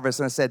the harvest.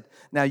 And I said,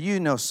 now you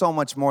know so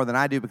much more than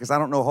I do, because I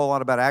don't know a whole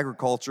lot about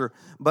agriculture,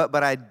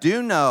 but I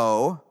do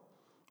know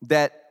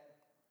that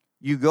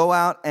you go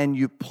out and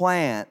you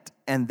plant,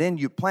 and then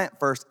you plant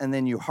first, and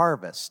then you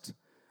harvest.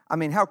 I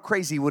mean, how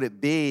crazy would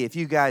it be if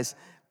you guys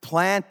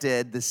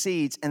planted the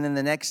seeds, and then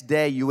the next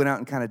day you went out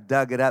and kind of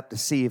dug it up to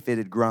see if it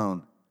had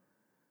grown?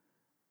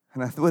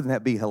 And I thought, wouldn't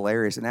that be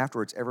hilarious? And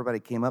afterwards, everybody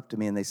came up to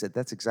me and they said,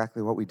 that's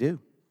exactly what we do.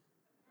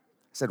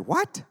 I said,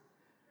 what?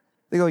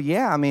 They go,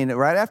 yeah, I mean,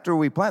 right after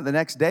we plant, the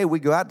next day we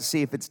go out to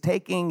see if it's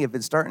taking, if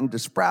it's starting to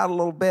sprout a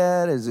little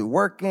bit, is it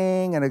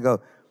working? And I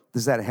go,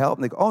 does that help?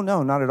 And they go, oh,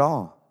 no, not at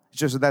all. It's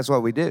just that that's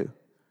what we do.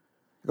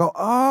 I go,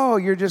 oh,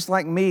 you're just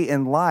like me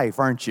in life,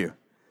 aren't you?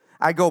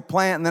 I go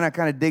plant, and then I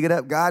kind of dig it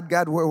up.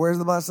 God, where's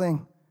the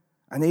blessing?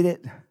 I need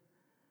it.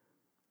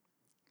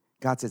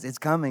 God says, it's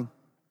coming.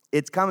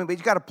 It's coming, but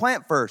you got to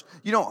plant first.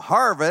 You don't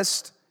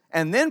harvest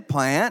and then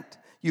plant.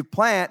 You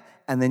plant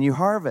and then you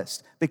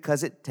harvest,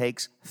 because it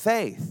takes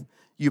faith.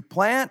 You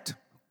plant,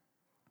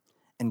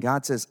 and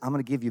God says, I'm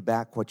going to give you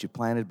back what you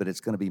planted, but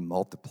it's going to be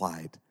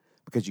multiplied,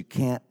 because you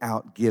can't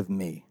outgive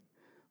me.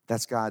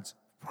 That's God's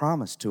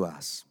promise to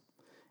us.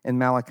 In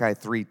Malachi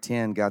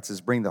 3:10, God says,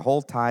 bring the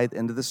whole tithe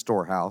into the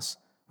storehouse,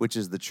 which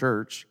is the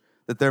church,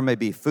 that there may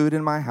be food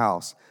in my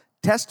house.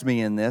 Test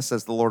me in this,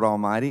 says the Lord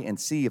Almighty, and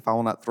see if I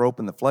will not throw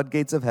open the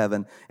floodgates of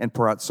heaven and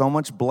pour out so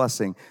much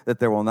blessing that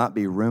there will not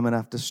be room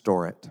enough to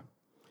store it.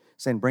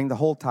 Saying, bring the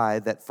whole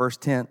tithe, that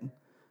first tenth,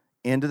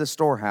 into the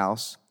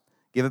storehouse,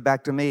 give it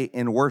back to me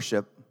in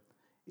worship.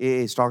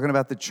 He's talking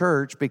about the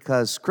church,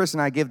 because Chris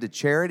and I give to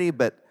charity,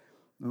 but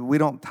we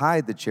don't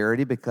tithe the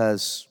charity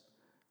because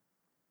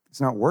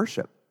it's not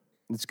worship.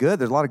 It's good.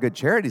 There's a lot of good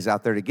charities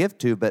out there to give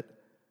to,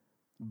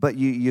 but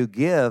you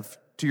give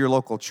to your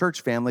local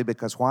church family,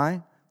 because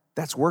why?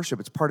 That's worship.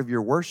 It's part of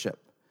your worship.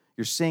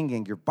 Your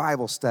singing, your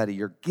Bible study,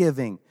 your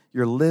giving,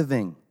 your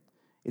living.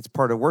 It's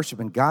part of worship.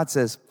 And God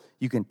says,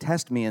 you can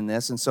test me in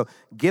this. And so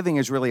giving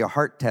is really a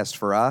heart test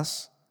for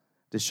us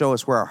to show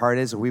us where our heart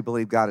is, if we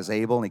believe God is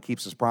able and He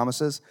keeps His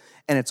promises.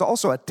 And it's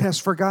also a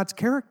test for God's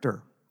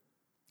character.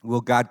 Will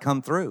God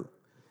come through?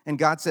 And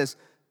God says,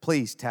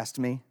 please test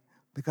me,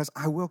 because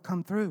I will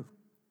come through.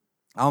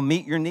 I'll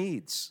meet your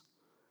needs.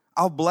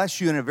 I'll bless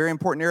you in a very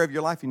important area of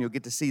your life, and you'll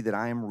get to see that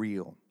I am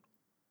real.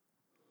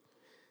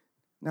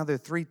 Now, there are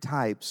three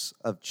types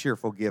of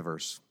cheerful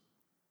givers.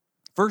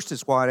 First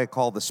is what I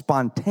call the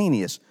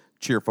spontaneous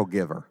cheerful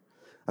giver.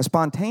 A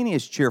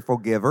spontaneous cheerful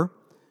giver,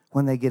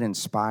 when they get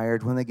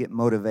inspired, when they get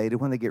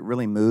motivated, when they get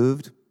really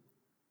moved,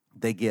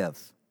 they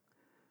give.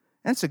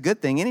 And it's a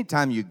good thing.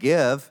 Anytime you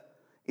give,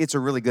 it's a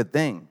really good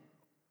thing.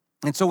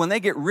 And so when they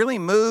get really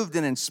moved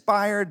and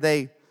inspired,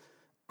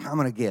 I'm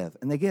going to give,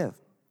 and they give.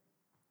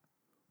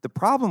 The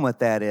problem with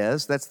that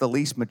is, that's the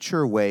least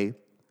mature way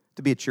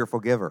to be a cheerful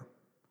giver.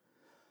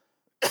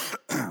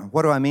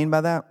 What do I mean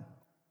by that?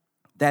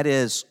 That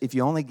is, if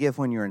you only give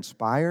when you're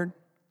inspired,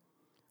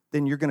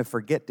 then you're going to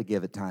forget to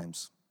give at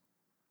times.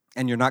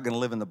 And you're not going to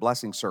live in the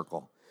blessing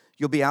circle.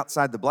 You'll be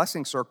outside the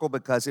blessing circle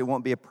because it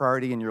won't be a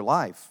priority in your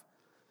life.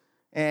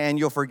 And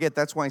you'll forget.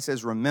 That's why He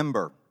says,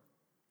 remember.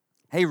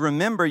 Hey,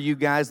 remember, you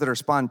guys that are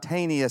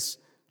spontaneous,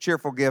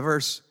 cheerful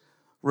givers,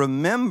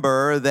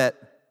 remember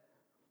that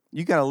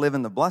you got to live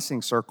in the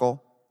blessing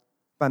circle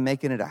by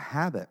making it a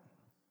habit.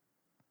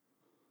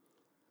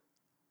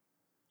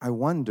 I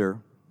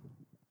wonder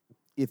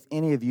if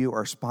any of you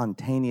are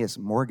spontaneous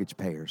mortgage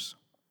payers.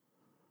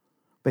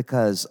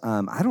 Because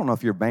I don't know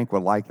if your bank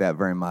would like that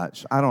very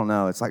much. I don't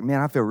know. It's like,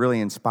 man, I feel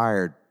really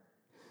inspired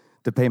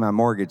to pay my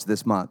mortgage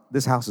this month.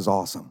 This house is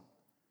awesome.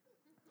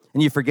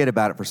 And you forget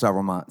about it for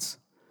several months.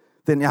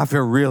 Then I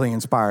feel really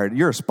inspired.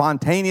 You're a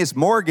spontaneous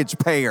mortgage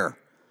payer.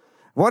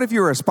 What if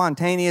you were a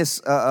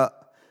spontaneous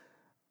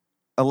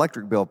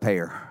electric bill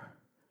payer?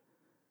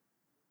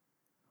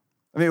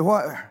 I mean,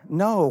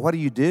 what do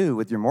you do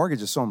with your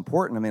mortgage is so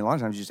important. I mean, a lot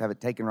of times you just have it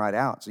taken right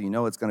out, so you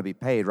know it's going to be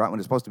paid right when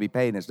it's supposed to be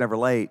paid, and it's never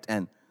late,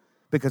 and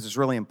because it's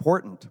really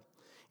important.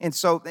 And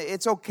so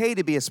it's okay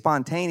to be a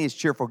spontaneous,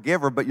 cheerful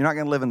giver, but you're not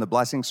going to live in the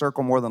blessing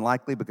circle more than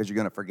likely, because you're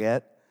going to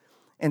forget.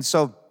 And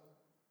so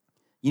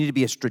you need to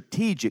be a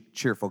strategic,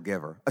 cheerful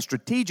giver. A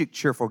strategic,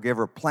 cheerful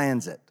giver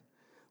plans it.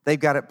 They've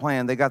got it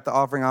planned. They got the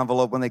offering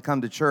envelope when they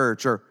come to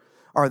church,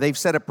 or they've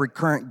set up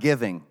recurrent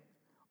giving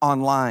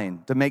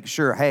online to make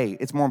sure, hey,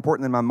 it's more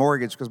important than my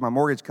mortgage, because my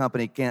mortgage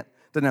company can't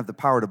doesn't have the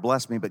power to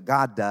bless me, but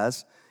God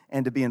does,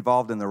 and to be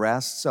involved in the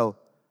rest. So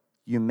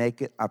you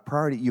make it a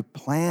priority. You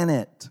plan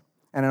it.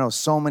 And I know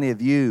so many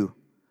of you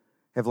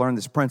have learned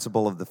this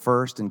principle of the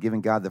first and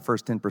giving God the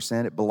first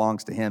 10%. It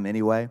belongs to Him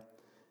anyway.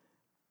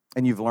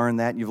 And you've learned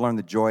that, and you've learned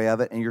the joy of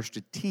it, and you're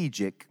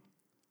strategic,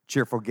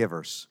 cheerful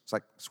givers. It's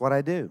like, it's what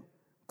I do.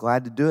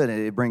 Glad to do it, and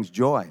it brings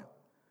joy,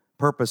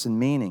 purpose, and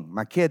meaning.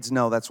 My kids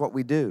know that's what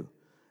we do.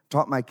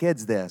 Taught my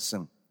kids this,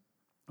 and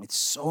it's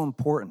so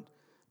important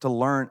to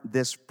learn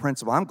this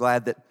principle. I'm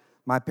glad that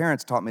my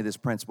parents taught me this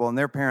principle, and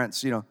their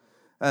parents,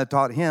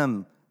 taught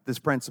him this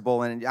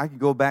principle. And I could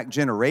go back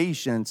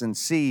generations and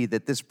see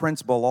that this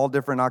principle, all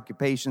different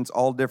occupations,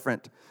 all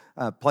different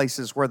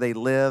places where they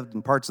lived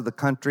and parts of the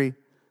country,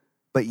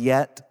 but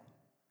yet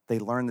they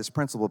learned this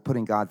principle of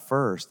putting God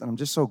first. And I'm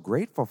just so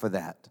grateful for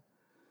that.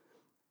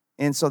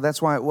 And so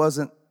that's why it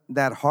wasn't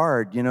that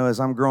hard, as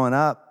I'm growing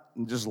up,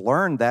 and just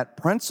learned that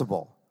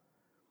principle.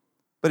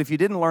 But if you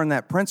didn't learn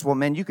that principle,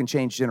 man, you can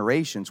change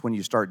generations when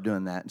you start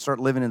doing that and start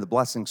living in the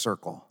blessing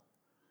circle.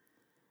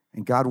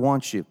 And God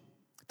wants you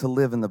to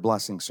live in the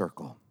blessing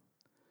circle.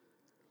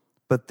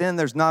 But then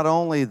there's not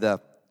only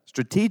the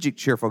strategic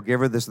cheerful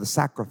giver, there's the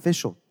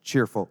sacrificial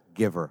cheerful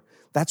giver.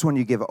 That's when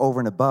you give over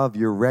and above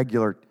your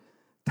regular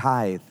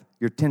tithe,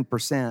 your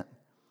 10%,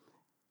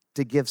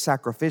 to give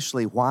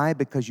sacrificially. Why?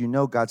 Because you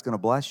know God's going to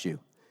bless you.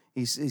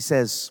 He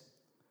says,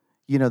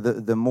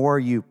 the more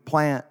you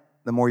plant,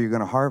 the more you're going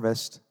to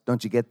harvest.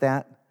 Don't you get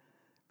that?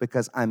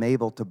 Because I'm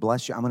able to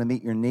bless you. I'm going to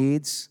meet your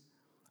needs.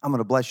 I'm going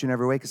to bless you in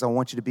every way because I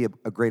want you to be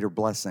a greater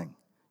blessing.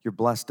 You're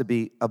blessed to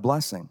be a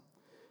blessing.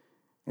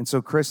 And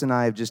so Chris and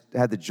I have just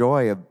had the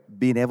joy of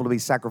being able to be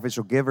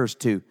sacrificial givers,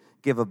 to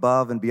give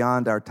above and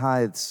beyond our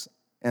tithes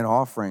and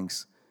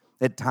offerings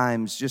at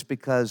times, just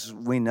because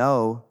we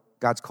know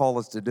God's called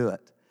us to do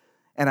it.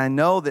 And I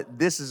know that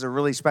this is a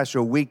really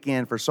special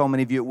weekend for so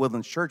many of you at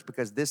Woodlands Church,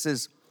 because this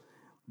is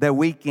the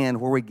weekend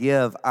where we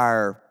give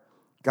our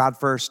God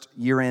First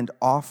year-end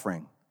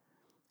offering.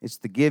 It's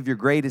the Give Your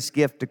Greatest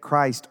Gift to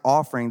Christ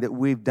offering that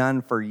we've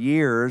done for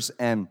years,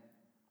 and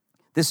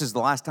this is the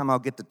last time I'll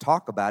get to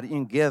talk about it. You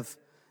can give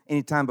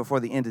anytime before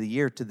the end of the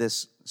year to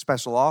this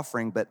special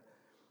offering, but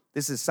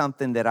this is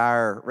something that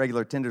our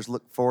regular tenders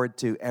look forward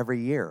to every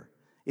year.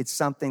 It's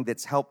something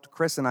that's helped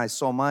Chris and I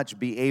so much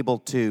be able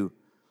to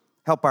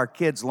help our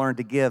kids learn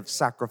to give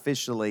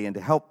sacrificially, and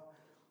to help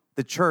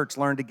the church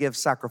learn to give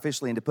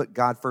sacrificially and to put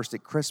God first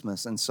at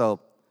Christmas. And so,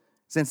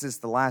 since it's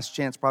the last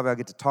chance, probably I'll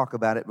get to talk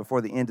about it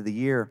before the end of the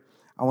year,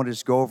 I want to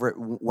just go over it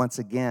once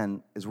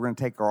again, as we're going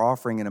to take our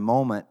offering in a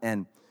moment.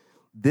 And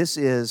this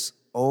is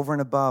over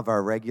and above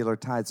our regular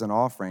tithes and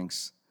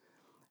offerings,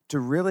 to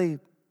really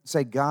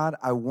say, God,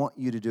 I want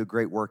you to do a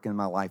great work in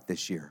my life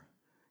this year.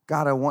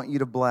 God, I want you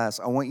to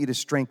bless. I want you to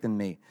strengthen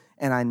me.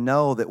 And I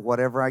know that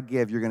whatever I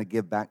give, you're going to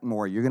give back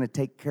more. You're going to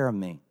take care of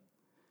me.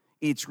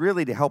 It's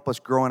really to help us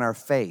grow in our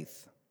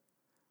faith.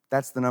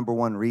 That's the number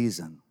one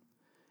reason.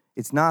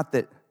 It's not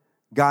that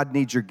God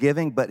needs your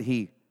giving, but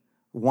He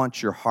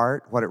wants your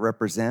heart, what it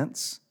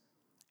represents.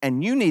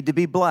 And you need to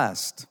be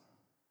blessed.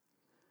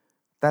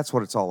 That's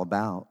what it's all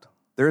about.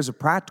 There is a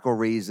practical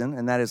reason,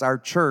 and that is our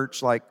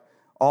church, like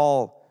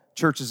all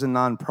churches and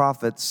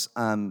nonprofits,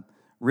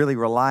 really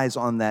relies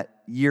on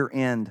that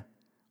year-end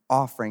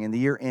offering and the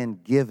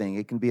year-end giving.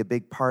 It can be a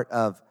big part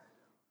of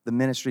the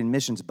ministry and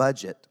missions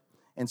budget.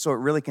 And so it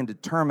really can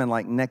determine,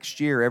 like next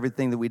year,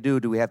 everything that we do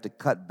we have to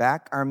cut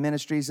back our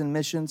ministries and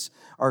missions,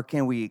 or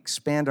can we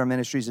expand our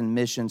ministries and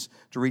missions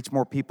to reach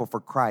more people for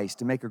Christ,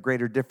 to make a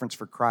greater difference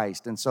for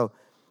Christ? And so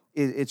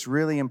it's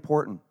really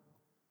important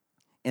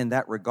in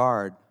that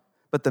regard.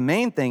 But the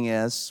main thing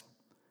is,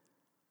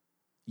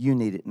 you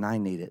need it and I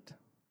need it,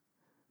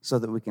 so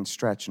that we can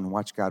stretch and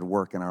watch God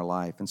work in our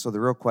life. And so the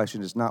real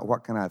question is not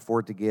what can I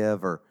afford to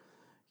give, or,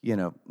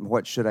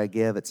 what should I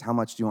give? It's how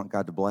much do you want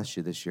God to bless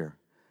you this year?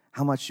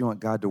 How much do you want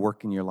God to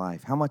work in your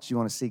life? How much do you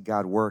want to see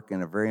God work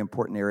in a very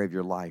important area of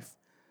your life?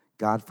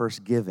 God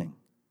first giving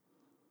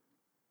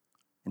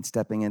and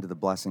stepping into the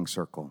blessing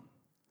circle.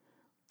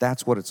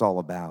 That's what it's all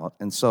about.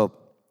 And so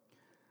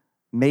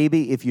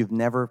maybe if you've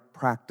never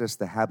practiced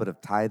the habit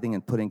of tithing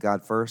and putting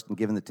God first and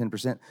giving the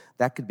 10%,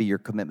 that could be your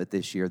commitment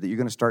this year, that you're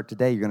going to start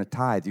today. You're going to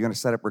tithe. You're going to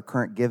set up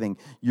recurrent giving.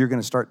 You're going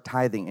to start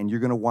tithing, and you're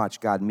going to watch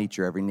God meet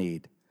your every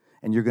need.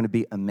 And you're going to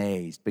be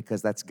amazed,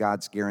 because that's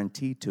God's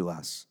guarantee to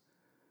us.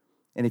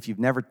 And if you've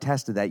never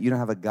tested that, you don't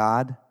have a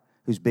God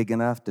who's big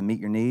enough to meet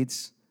your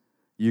needs,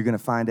 you're going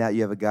to find out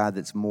you have a God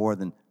that's more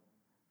than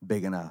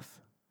big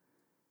enough.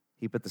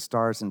 He put the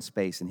stars in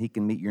space, and He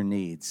can meet your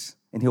needs,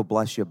 and He'll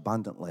bless you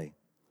abundantly.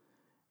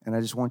 And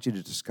I just want you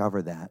to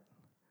discover that.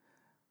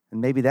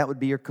 And maybe that would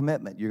be your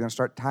commitment. You're going to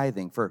start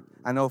tithing.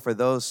 I know for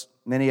those,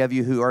 many of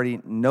you who already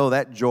know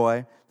that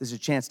joy, there's a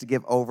chance to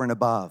give over and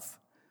above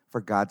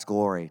for God's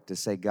glory, to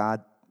say,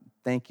 God,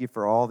 thank you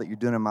for all that you're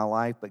doing in my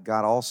life, but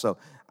God, also,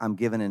 I'm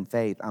giving in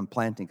faith. I'm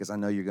planting because I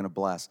know you're going to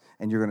bless,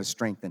 and you're going to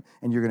strengthen,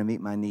 and you're going to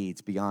meet my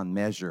needs beyond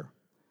measure.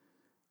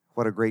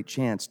 What a great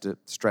chance to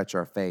stretch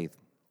our faith.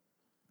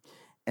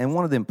 And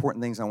one of the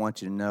important things I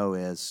want you to know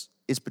is,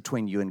 it's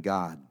between you and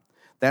God.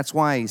 That's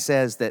why he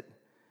says that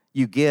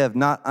you give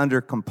not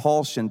under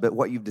compulsion, but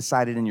what you've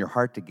decided in your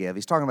heart to give.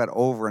 He's talking about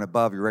over and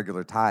above your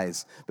regular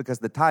tithes, because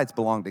the tithes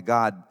belong to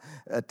God.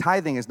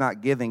 Tithing is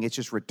not giving, it's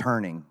just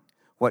returning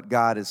what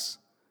God has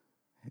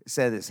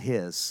said is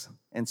his.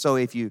 And so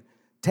if you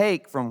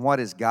take from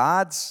what is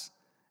God's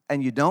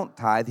and you don't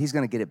tithe, he's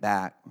going to get it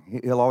back.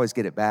 He'll always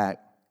get it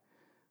back.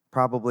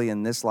 Probably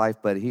in this life,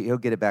 but he'll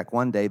get it back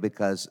one day,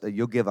 because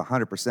you'll give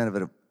 100% of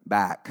it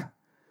back.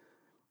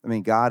 I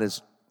mean, God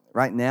is,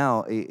 right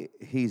now,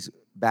 he's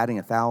batting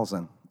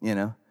 1,000, you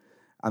know.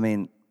 I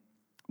mean,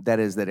 that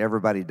is that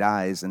everybody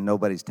dies and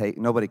nobody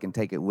can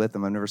take it with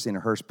them. I've never seen a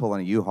hearse pull on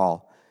a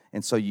U-Haul,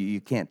 and so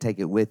you can't take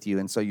it with you,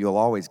 and so you'll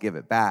always give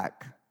it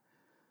back.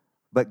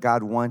 But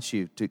God wants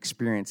you to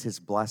experience his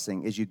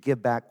blessing. As you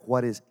give back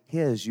what is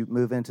his, you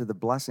move into the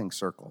blessing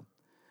circle.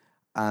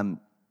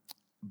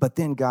 But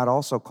then God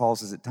also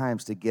calls us at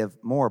times to give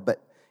more.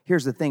 But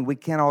here's the thing, we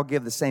can't all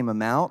give the same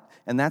amount,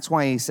 and that's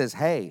why he says,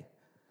 hey,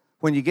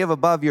 when you give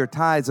above your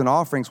tithes and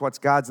offerings, what's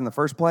God's in the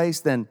first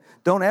place, then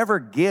don't ever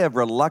give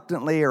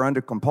reluctantly or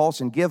under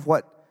compulsion. Give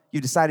what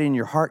you decided in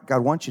your heart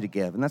God wants you to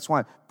give. And that's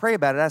why pray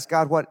about it. Ask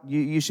God what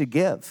you should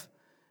give.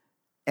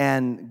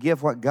 And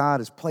give what God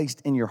has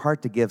placed in your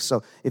heart to give.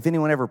 So if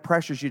anyone ever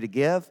pressures you to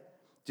give,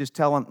 just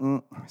tell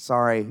them,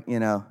 sorry,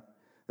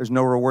 there's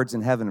no rewards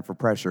in heaven for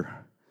pressure.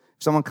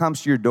 If someone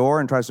comes to your door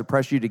and tries to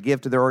pressure you to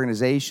give to their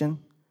organization,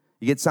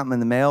 you get something in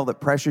the mail that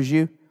pressures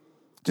you,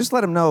 just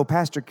let them know,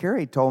 Pastor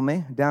Kerry told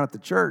me down at the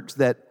church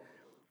that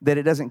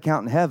it doesn't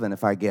count in heaven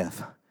if I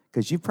give,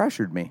 because you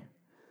pressured me.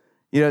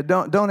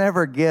 Don't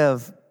ever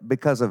give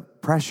because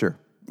of pressure.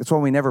 That's why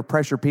we never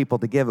pressure people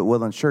to give at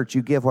Woodland Church.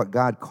 You give what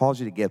God calls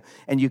you to give.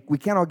 And we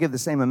can't all give the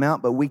same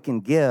amount, but we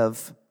can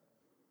give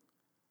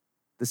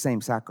the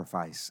same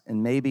sacrifice.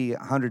 And maybe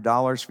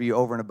 $100 for you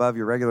over and above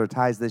your regular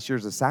tithes this year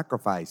is a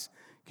sacrifice,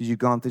 because you've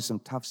gone through some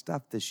tough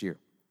stuff this year.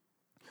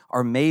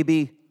 Or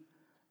maybe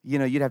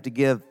you'd have to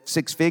give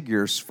 6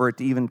 figures for it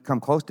to even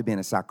come close to being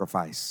a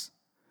sacrifice.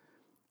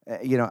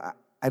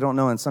 I don't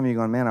know, and some of you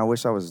are going, man, I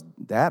wish I was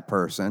that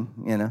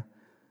person,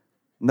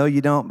 No,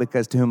 you don't,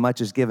 because to whom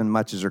much is given,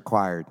 much is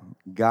required.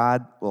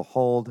 God will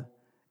hold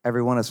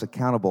every one of us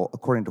accountable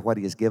according to what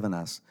he has given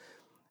us.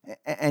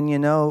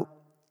 And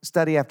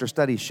study after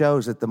study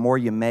shows that the more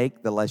you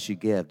make, the less you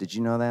give. Did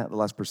you know that? The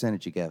less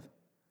percentage you give.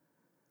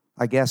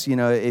 I guess,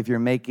 if you're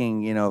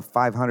making,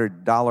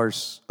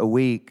 $500 a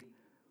week,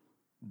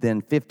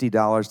 then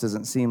 $50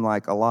 doesn't seem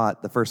like a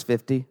lot, the first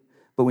 50.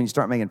 But when you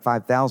start making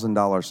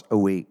 $5,000 a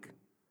week,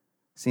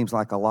 it seems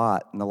like a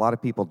lot. And a lot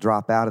of people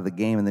drop out of the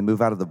game and they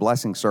move out of the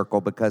blessing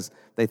circle because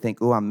they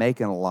think, I'm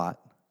making a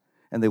lot.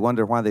 And they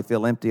wonder why they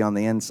feel empty on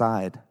the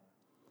inside.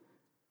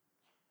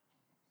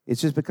 It's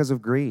just because of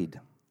greed.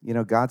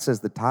 God says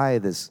the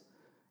tithe is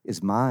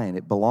mine.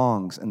 It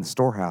belongs in the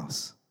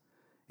storehouse.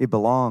 It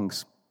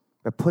belongs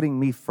by putting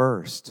me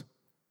first.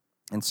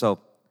 And so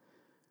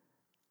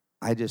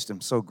I just am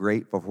so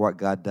grateful for what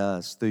God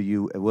does through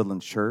you at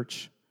Woodland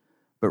Church.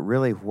 But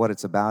really what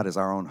it's about is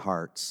our own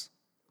hearts.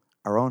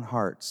 Our own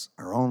hearts,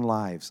 our own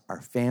lives, our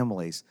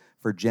families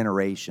for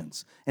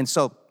generations. And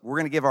so we're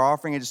going to give our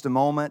offering in just a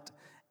moment.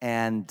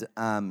 And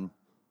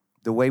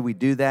the way we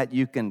do that,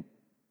 you can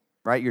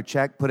write your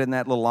check, put it in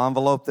that little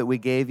envelope that we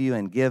gave you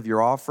and give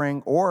your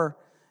offering. Or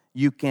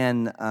you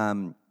can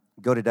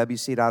go to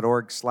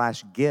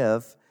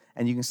wc.org/give.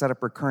 And you can set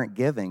up recurrent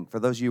giving. For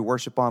those of you who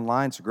worship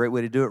online, it's a great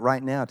way to do it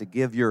right now, to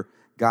give your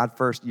God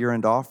First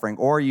year-end offering.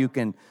 Or you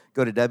can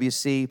go to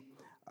WC,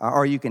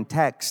 or you can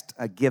text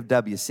Give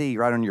WC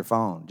right on your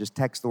phone. Just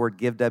text the word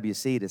Give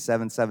WC to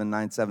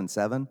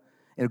 77977.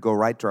 It'll go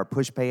right to our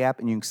PushPay app,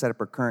 and you can set up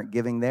recurrent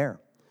giving there.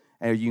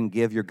 And you can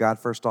give your God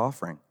First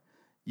offering.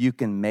 You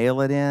can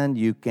mail it in.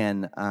 You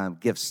can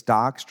give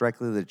stocks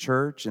directly to the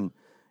church, and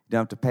you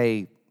don't have to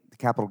pay the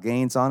capital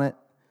gains on it.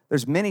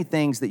 There's many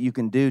things that you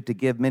can do to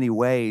give many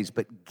ways,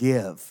 but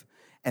give.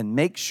 And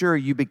make sure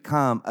you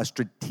become a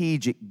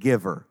strategic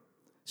giver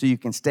so you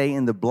can stay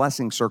in the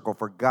blessing circle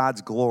for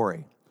God's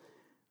glory.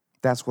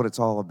 That's what it's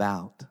all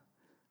about.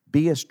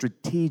 Be a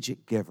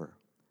strategic giver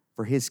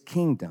for his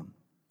kingdom.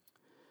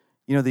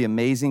 The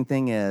amazing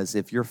thing is,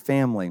 if your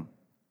family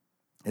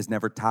has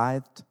never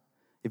tithed,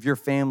 if your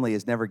family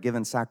has never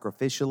given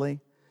sacrificially,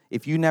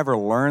 if you never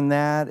learn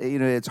that,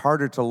 it's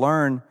harder to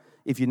learn.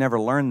 If you never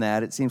learn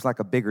that, it seems like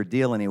a bigger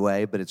deal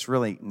anyway, but it's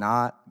really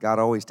not. God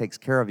always takes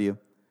care of you.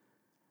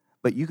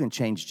 But you can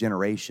change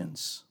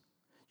generations.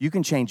 You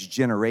can change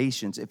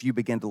generations if you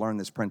begin to learn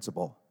this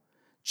principle.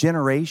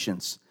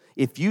 Generations.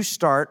 If you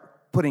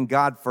start putting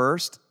God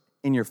first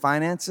in your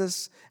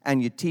finances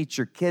and you teach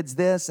your kids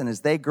this, and as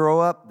they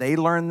grow up, they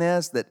learn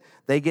this, that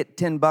they get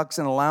 $10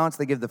 in allowance,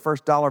 they give the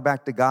first $1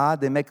 back to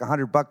God, they make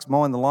 $100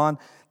 mowing the lawn,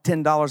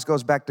 $10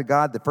 goes back to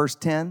God, the first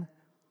 10.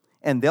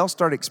 And they'll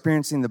start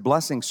experiencing the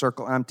blessing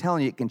circle. And I'm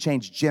telling you, it can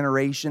change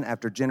generation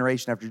after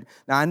generation after.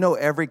 Now, I know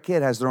every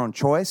kid has their own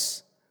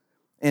choice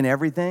in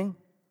everything.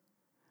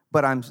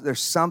 But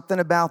there's something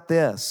about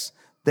this,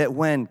 that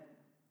when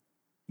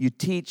you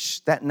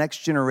teach that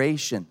next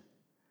generation,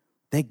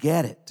 they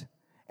get it.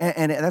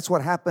 And that's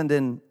what happened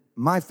in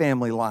my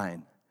family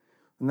line.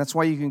 And that's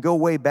why you can go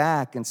way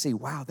back and see,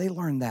 wow, they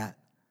learned that.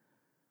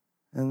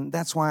 And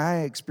that's why I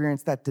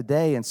experienced that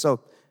today. And so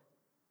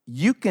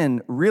you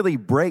can really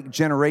break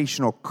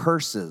generational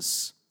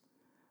curses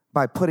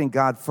by putting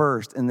God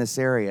first in this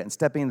area and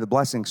stepping into the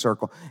blessing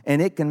circle.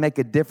 And it can make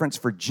a difference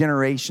for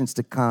generations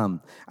to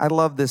come. I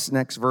love this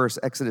next verse,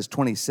 Exodus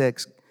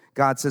 26.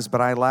 God says,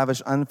 but I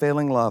lavish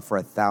unfailing love for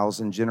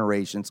 1,000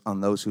 generations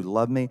on those who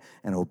love me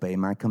and obey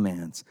my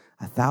commands.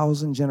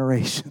 1,000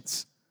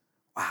 generations.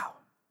 Wow.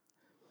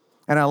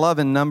 And I love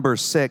in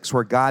Numbers 6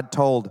 where God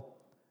told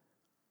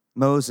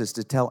Moses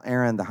to tell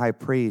Aaron, the high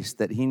priest,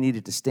 that he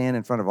needed to stand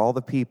in front of all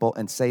the people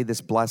and say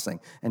this blessing.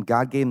 And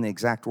God gave him the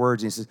exact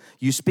words. And he says,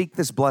 you speak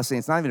this blessing.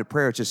 It's not even a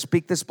prayer. It's just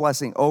speak this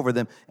blessing over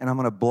them, and I'm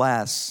going to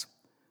bless.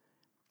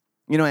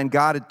 And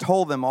God had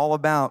told them all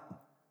about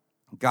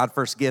God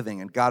first giving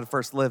and God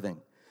first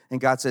living.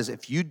 And God says,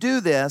 if you do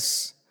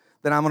this,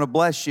 then I'm going to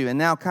bless you. And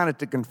now kind of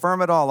to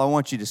confirm it all, I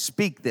want you to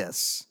speak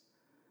this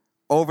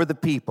over the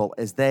people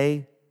as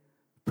they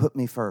put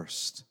me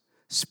first.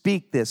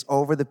 Speak this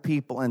over the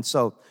people. And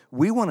so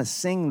we want to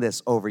sing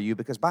this over you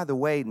because, by the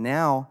way,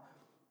 now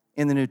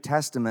in the New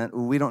Testament,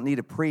 we don't need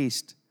a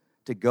priest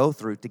to go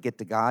through to get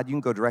to God. You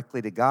can go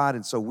directly to God.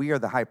 And so we are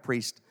the high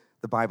priest,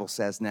 the Bible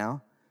says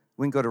now.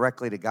 We can go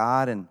directly to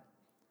God.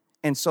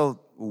 And so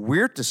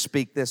we're to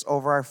speak this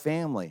over our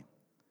family,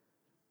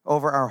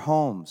 over our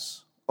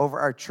homes, over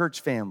our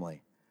church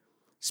family.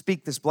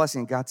 Speak this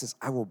blessing. God says,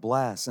 I will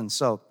bless. And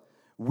so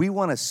we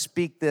want to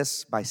speak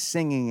this by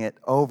singing it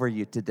over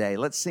you today.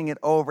 Let's sing it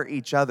over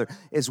each other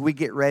as we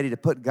get ready to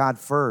put God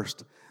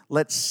first.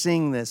 Let's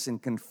sing this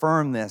and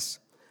confirm this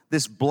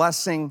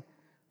blessing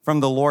from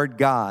the Lord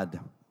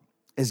God,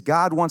 as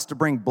God wants to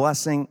bring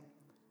blessing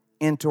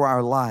into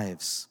our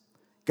lives.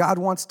 God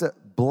wants to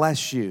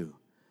bless you.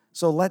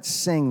 So let's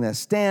sing this.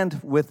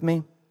 Stand with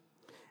me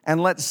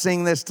and let's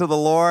sing this to the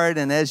Lord.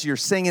 And as you're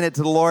singing it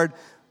to the Lord,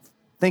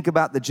 think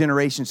about the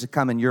generations to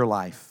come in your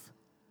life.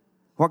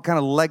 What kind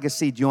of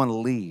legacy do you want to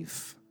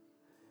leave?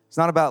 It's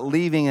not about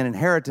leaving an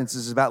inheritance.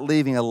 It's about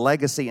leaving a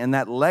legacy. And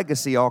that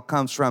legacy all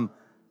comes from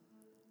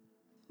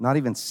not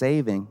even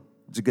saving.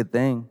 It's a good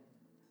thing.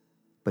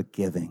 But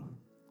giving.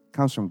 It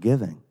comes from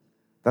giving.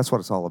 That's what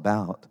it's all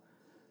about.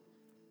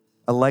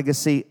 A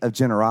legacy of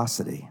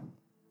generosity.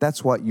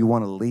 That's what you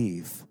want to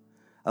leave.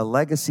 A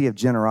legacy of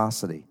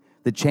generosity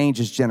that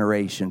changes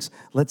generations.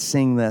 Let's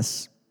sing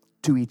this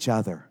to each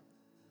other.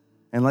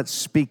 And let's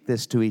speak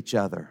this to each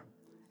other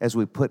as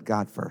we put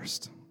God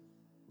first.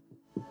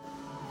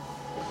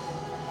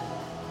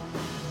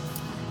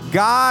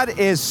 God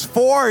is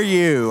for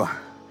you.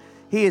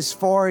 He is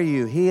for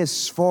you. He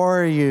is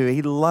for you.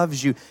 He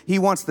loves you. He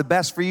wants the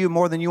best for you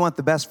more than you want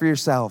the best for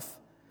yourself.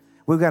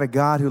 We've got a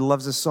God who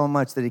loves us so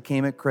much that he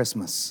came at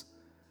Christmas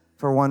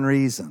for one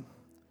reason,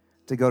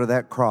 to go to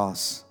that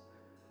cross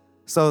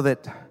so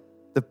that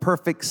the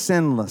perfect,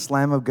 sinless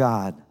Lamb of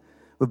God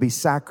would be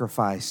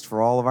sacrificed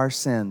for all of our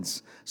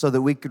sins so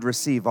that we could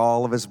receive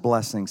all of his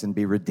blessings and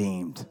be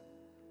redeemed.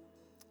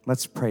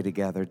 Let's pray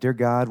together. Dear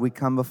God, we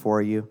come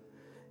before you.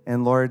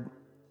 And Lord,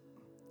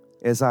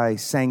 as I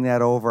sang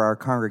that over our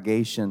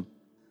congregation,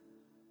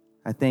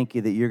 I thank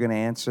you that you're going to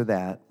answer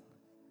that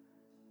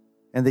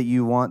and that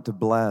you want to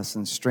bless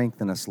and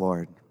strengthen us,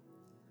 Lord,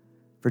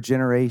 for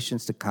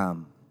generations to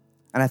come.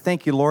 And I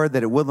thank you, Lord,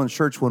 that at Woodland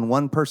Church, when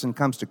one person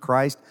comes to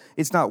Christ,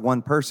 it's not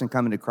one person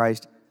coming to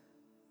Christ.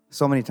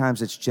 So many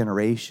times it's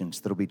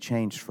generations that'll be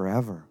changed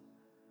forever.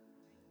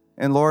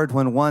 And Lord,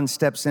 when one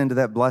steps into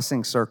that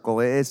blessing circle,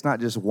 it's not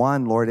just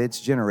one, Lord,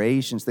 it's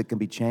generations that can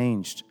be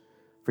changed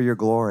for your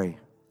glory.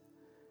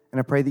 And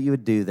I pray that you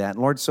would do that. And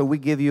Lord, so we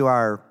give you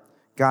our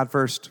God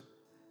First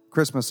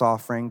Christmas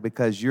offering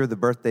because you're the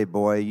birthday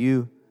boy.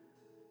 You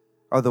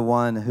are the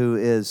one who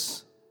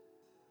is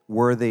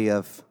worthy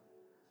of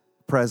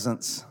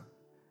presence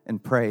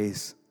and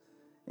praise.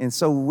 And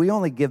so we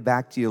only give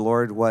back to you,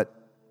 Lord, what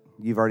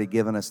you've already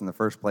given us in the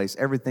first place.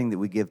 Everything that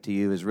we give to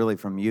you is really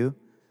from you.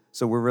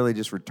 So we're really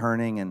just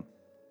returning.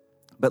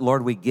 But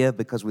Lord, we give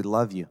because we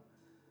love you.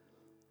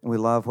 And we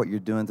love what you're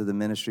doing through the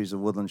ministries of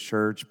Woodland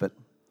Church. But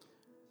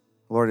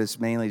Lord, it's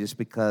mainly just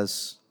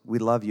because we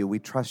love you, we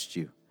trust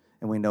you,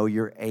 and we know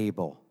you're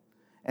able.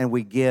 And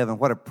we give, and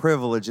what a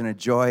privilege and a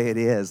joy it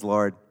is,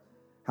 Lord,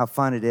 how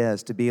fun it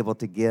is to be able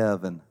to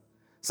give. And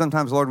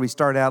sometimes, Lord, we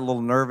start out a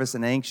little nervous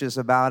and anxious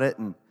about it,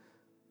 and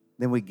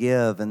then we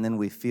give, and then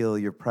we feel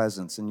your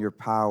presence and your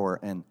power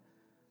and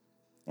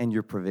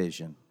your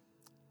provision.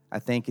 I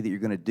thank you that you're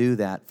going to do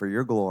that for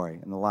your glory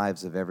in the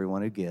lives of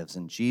everyone who gives.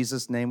 In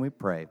Jesus' name we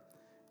pray.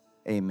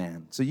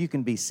 Amen. So you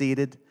can be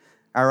seated.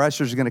 Our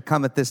ushers are going to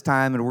come at this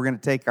time, and we're going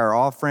to take our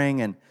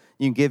offering, and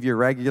you can give your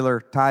regular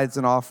tithes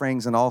and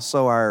offerings and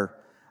also our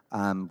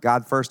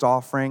God First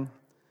offering.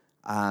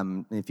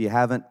 If you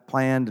haven't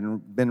planned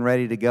and been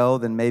ready to go,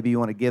 then maybe you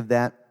want to give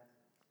that.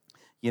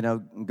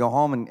 Go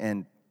home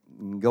and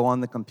go on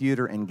the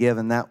computer and give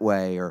in that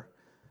way, or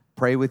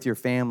pray with your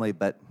family,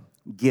 but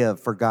give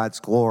for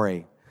God's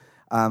glory.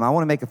 I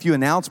want to make a few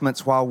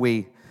announcements while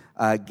we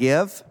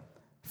give.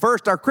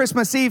 First, our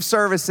Christmas Eve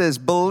services,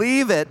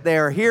 believe it,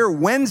 they're here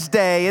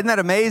Wednesday. Isn't that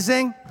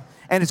amazing?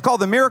 And it's called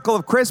The Miracle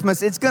of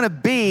Christmas. It's going to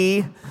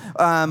be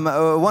one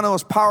of the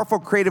most powerful,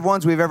 creative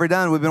ones we've ever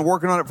done. We've been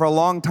working on it for a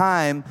long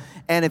time.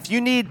 And if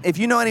you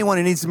know anyone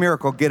who needs a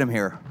miracle, get them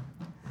here.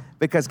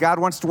 Because God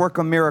wants to work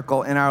a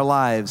miracle in our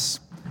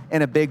lives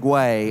in a big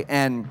way.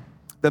 And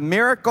the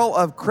Miracle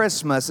of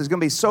Christmas is going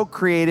to be so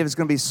creative. It's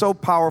going to be so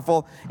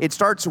powerful. It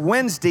starts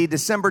Wednesday,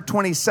 December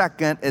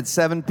 22nd at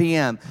 7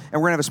 p.m. And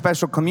we're going to have a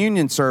special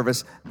communion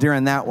service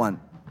during that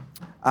one.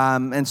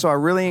 And so I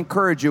really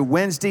encourage you,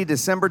 Wednesday,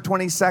 December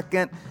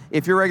 22nd,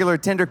 if you're a regular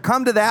attender,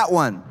 come to that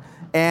one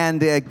and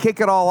kick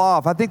it all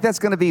off. I think that's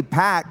going to be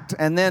packed.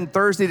 And then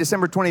Thursday,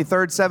 December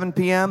 23rd, 7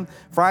 p.m.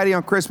 Friday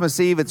on Christmas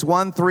Eve, it's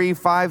 1, 3,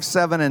 5,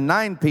 7, and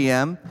 9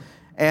 p.m.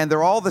 And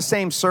they're all the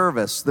same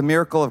service, the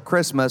Miracle of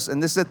Christmas.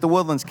 And this is at the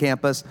Woodlands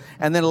campus.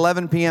 And then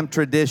 11 p.m.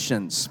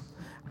 traditions.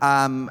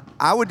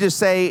 I would just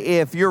say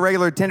if you're a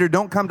regular attender,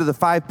 don't come to the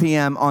 5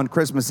 p.m. on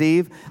Christmas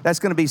Eve. That's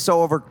going to be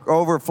so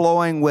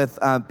overflowing with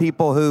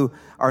people who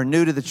are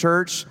new to the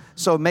church.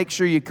 So make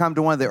sure you come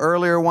to one of the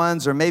earlier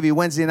ones, or maybe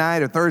Wednesday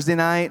night or Thursday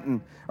night,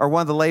 or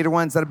one of the later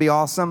ones. That'd be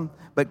awesome.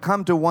 But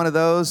come to one of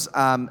those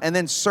and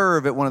then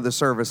serve at one of the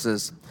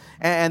services.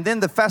 And then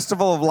the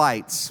Festival of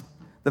Lights.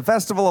 The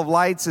Festival of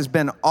Lights has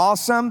been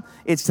awesome.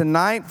 It's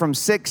tonight from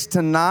 6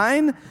 to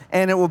 9,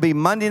 and it will be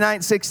Monday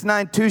night, 6 to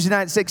 9, Tuesday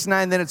night, 6 to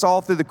 9, then it's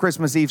all through the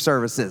Christmas Eve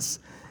services.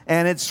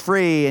 And it's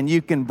free, and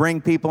you can bring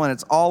people, and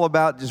it's all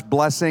about just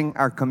blessing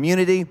our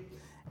community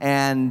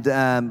and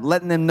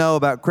letting them know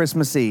about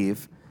Christmas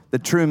Eve, the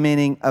true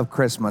meaning of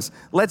Christmas.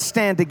 Let's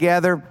stand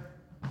together.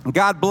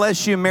 God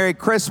bless you. Merry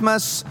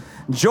Christmas.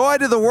 Joy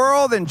to the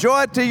world and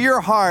joy to your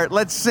heart.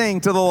 Let's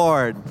sing to the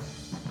Lord.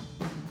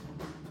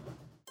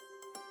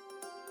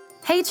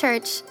 Hey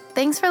church,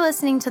 thanks for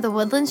listening to the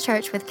Woodlands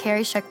Church with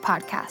Carrie Shook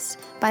podcast.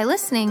 By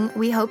listening,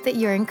 we hope that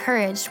you're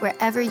encouraged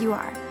wherever you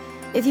are.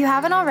 If you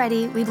haven't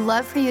already, we'd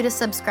love for you to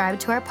subscribe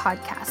to our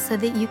podcast so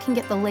that you can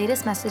get the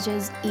latest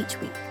messages each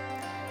week.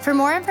 For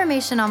more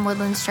information on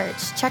Woodlands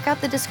Church, check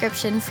out the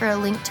description for a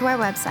link to our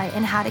website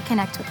and how to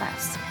connect with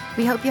us.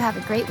 We hope you have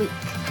a great week.